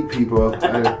am beat people.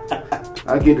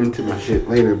 I'll get into my shit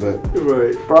later, but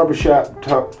Right. barbershop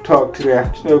talk today.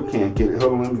 I still can't get it.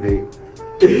 Hold on, let me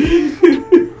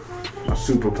my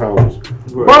superpowers.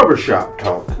 Right. Barbershop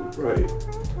talk. Right.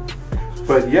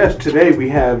 But yes, today we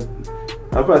have.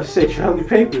 I was about to say Charlie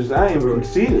Papers. I am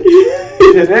conceited.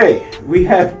 Today we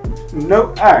have no.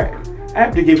 All right, I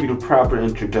have to give you the proper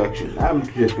introduction. I'm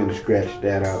just gonna scratch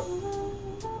that out.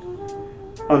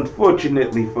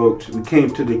 Unfortunately, folks, we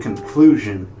came to the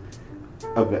conclusion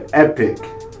of an epic.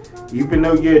 Even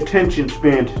though your attention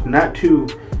span's not too,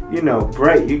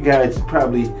 bright, you guys are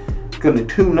probably gonna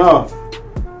tune off.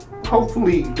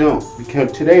 Hopefully you don't,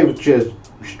 because today was just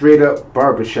straight up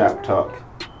barbershop talk.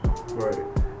 Right.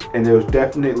 And it was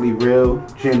definitely real,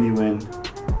 genuine,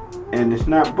 and it's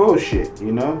not bullshit,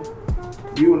 You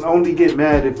would only get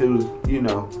mad if it was,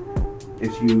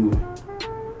 if you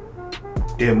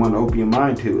didn't want to open your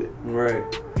mind to it. Right.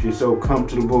 If you're so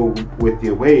comfortable with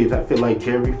your ways, I feel like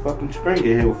Jerry fucking Springer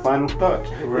here with Final Thoughts.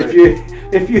 Right.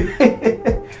 If you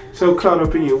so caught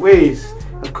up in your ways,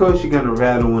 of course you're gonna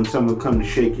rattle when someone come to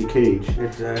shake your cage.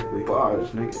 Exactly. Bars,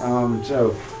 nigga.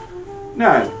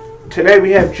 Today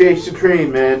we have Jay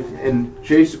Supreme, man, and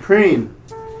Jay Supreme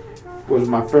was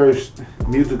my first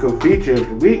musical feature of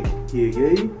the week.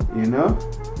 Yeah.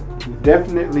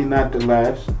 Definitely not the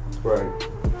last. Right.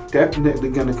 Definitely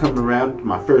gonna come around.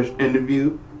 My first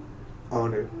interview.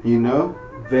 Honored.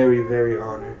 Very, very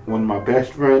honored. One of my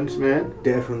best friends, man.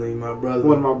 Definitely my brother.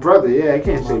 One of my brother. Yeah, I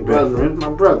can't say best friend. My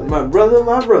brother. My brother. Brother,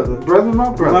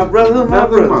 my brother. My brother, my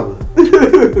Another brother.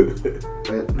 mother.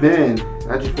 But man,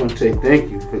 I just want to say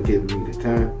thank you for giving me the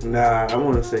time. Nah, I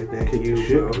want to say thank you,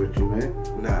 Shit bro. with you,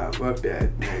 man. Nah, fuck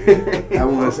that. Nigga. I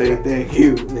want to say thank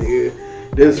you, nigga.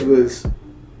 This was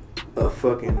a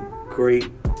fucking great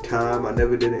time. I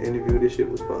never did an interview. This shit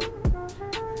was fun.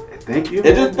 Thank you.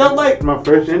 It just felt like my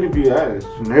first interview. I was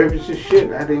nervous as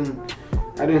shit. I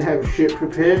didn't have shit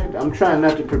prepared. I'm trying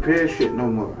not to prepare shit no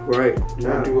more. Right.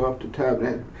 Trying to do off the top.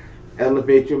 That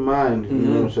elevate your mind,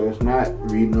 so it's not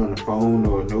reading on the phone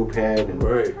or a notepad, and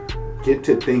right. Get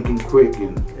to thinking quick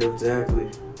and exactly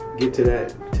get to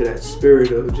that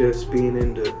spirit of just being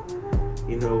in the,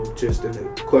 just in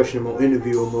a questionable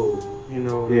interview mode.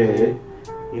 Yeah.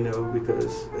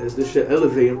 Because as this shit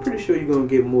elevate, I'm pretty sure you're gonna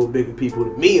get more bigger people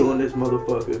than me on this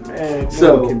motherfucker. Man,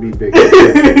 so no one can be bigger.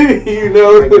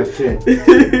 Like I said,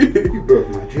 you broke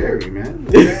my cherry, man.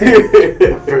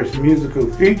 My first musical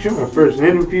feature, my first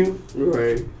interview.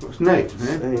 Right. What's next,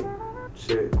 man?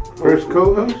 Shit. First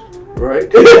co-host.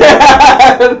 Right?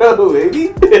 I don't know,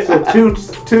 baby. So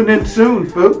tune in soon,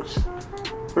 folks.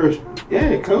 First,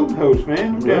 yeah, co-host,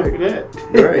 man. I'm down for that.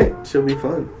 Right. Should be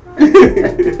fun.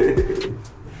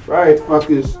 Right,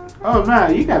 fuckers. Oh, nah,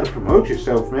 you gotta promote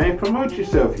yourself, man. Promote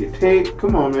yourself. Your tape.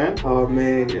 Come on, man. Oh,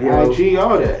 man. Your IG,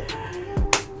 all that.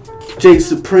 J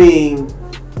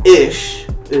Supreme-ish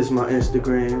is my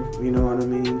Instagram. You know what I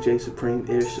mean? J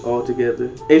Supreme-ish all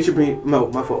together. No,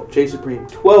 my fault. J Supreme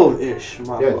 12-ish.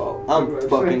 My fault. I'm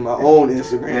fucking my own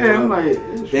Instagram. Yeah, I'm like,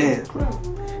 damn.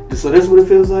 So that's what it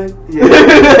feels like? Yeah.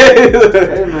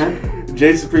 Yeah, man.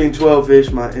 J Supreme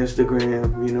 12-ish, my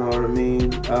Instagram. You know what I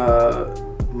mean?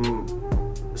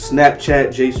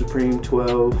 Snapchat J Supreme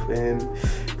 12, and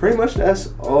pretty much that's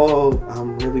all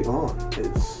I'm really on.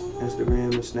 It's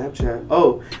Instagram and Snapchat.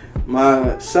 Oh,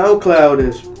 my SoundCloud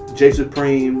is J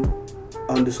Supreme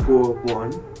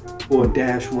 _1 or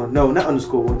 -1. No, not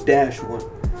 _1, -1.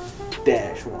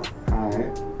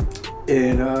 Alright.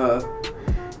 And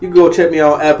you can go check me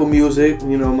out on Apple Music.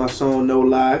 You know my song No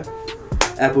Lie.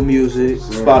 Apple Music,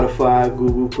 Spotify,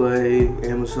 Google Play,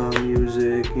 Amazon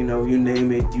Music, you know, you name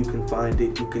it, you can find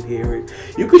it, you can hear it.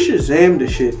 You can Shazam the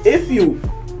shit if you,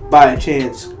 by a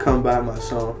chance, come by my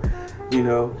song, you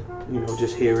know,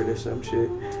 just hear it or some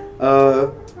shit.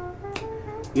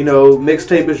 You know,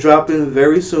 mixtape is dropping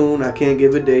very soon. I can't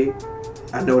give a date.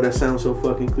 I know that sounds so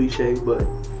fucking cliche, but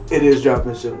it is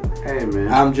dropping soon. Hey, man.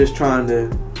 I'm just trying to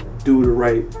do the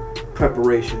right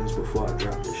preparations before I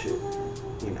drop this shit.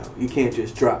 You can't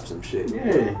just drop some shit.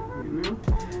 Yeah,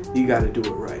 you gotta do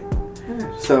it right. Yeah.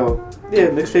 So,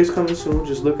 yeah, mixtape's coming soon.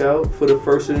 Just look out for the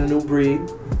first of the new breed.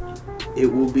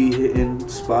 It will be hitting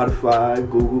Spotify,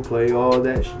 Google Play, all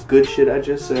that good shit I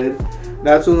just said.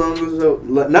 Not too long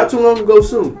ago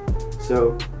soon.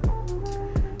 So,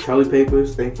 Charlie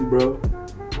Papers, thank you, bro.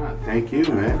 Thank you,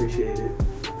 man. I appreciate it.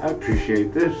 I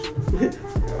appreciate this. I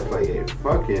was like, hey,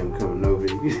 fuck him coming over.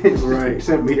 Right. He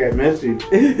sent me that message.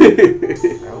 I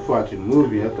was watching a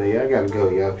movie. I thought, yeah, I gotta go,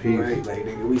 y'all. Peace. Right, like,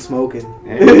 nigga, we smoking.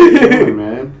 Hey, sure,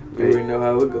 man. You already know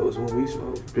how it goes when we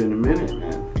smoke. It's been a minute,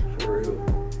 man. For real.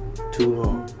 Too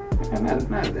long.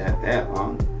 Not that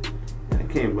long. It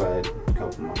came by a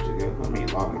couple months ago. I mean,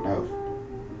 long enough.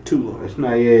 Too long. It's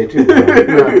not, yeah, too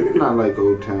long. not like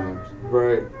old times.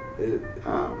 Right.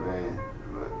 Oh, man.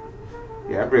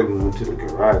 Yeah, I really went to the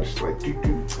garage. Like, I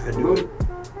do it.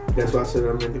 That's why I said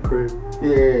I'm in the crib. Yeah, I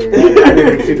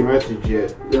didn't see the message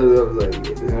yet. I was like, yeah,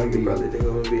 this nigga probably think I'm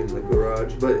gonna be in the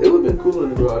garage. But it would have been cool in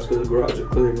the garage because the garage is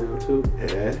clear now, too.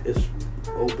 Yeah. It's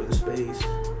open space.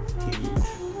 Huge.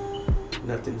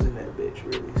 Nothing's in that bitch,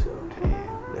 really, so. Damn.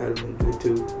 That'd have been good,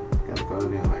 too. Gotta go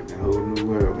in there like the whole new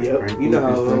world. Yep. You know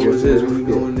how it always is when you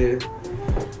go in there.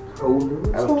 Whole new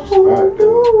That was the spot,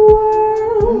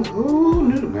 though. Who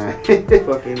knew, man?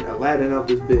 Fucking Aladdin out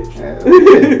this bitch. That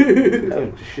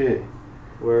was the shit.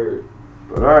 Word.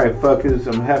 But alright, fuckers,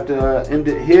 I'm gonna have to end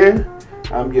it here.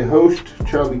 I'm your host,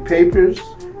 Charlie Papers,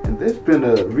 and there's been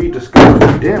a rediscovered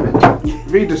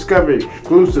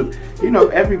exclusive. You know,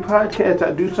 every podcast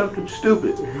I do something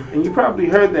stupid, and you probably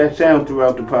heard that sound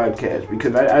throughout the podcast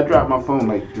because I dropped my phone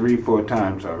like 3-4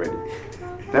 times already.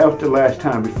 That was the last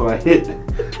time before I hit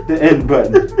the end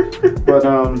button. But,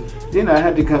 you know, I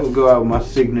had to go out with my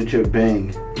signature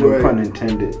bang. No pun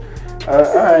intended.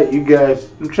 Alright, you guys.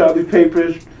 I'm Charlie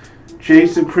Papers. J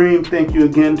Supreme, thank you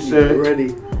again, sir.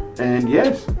 Ready. And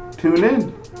yes, tune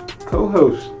in.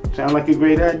 Co-host. Sound like a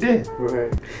great idea.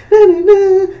 Right.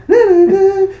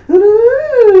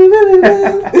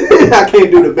 I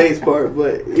can't do the bass part,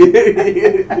 but...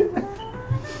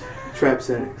 Trap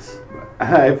sax.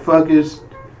 Alright, fuckers.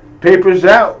 Papers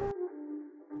out.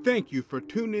 Thank you for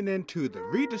tuning in to the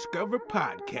Rediscover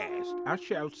Podcast. I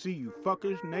shall see you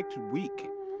fuckers next week.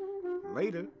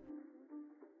 Later.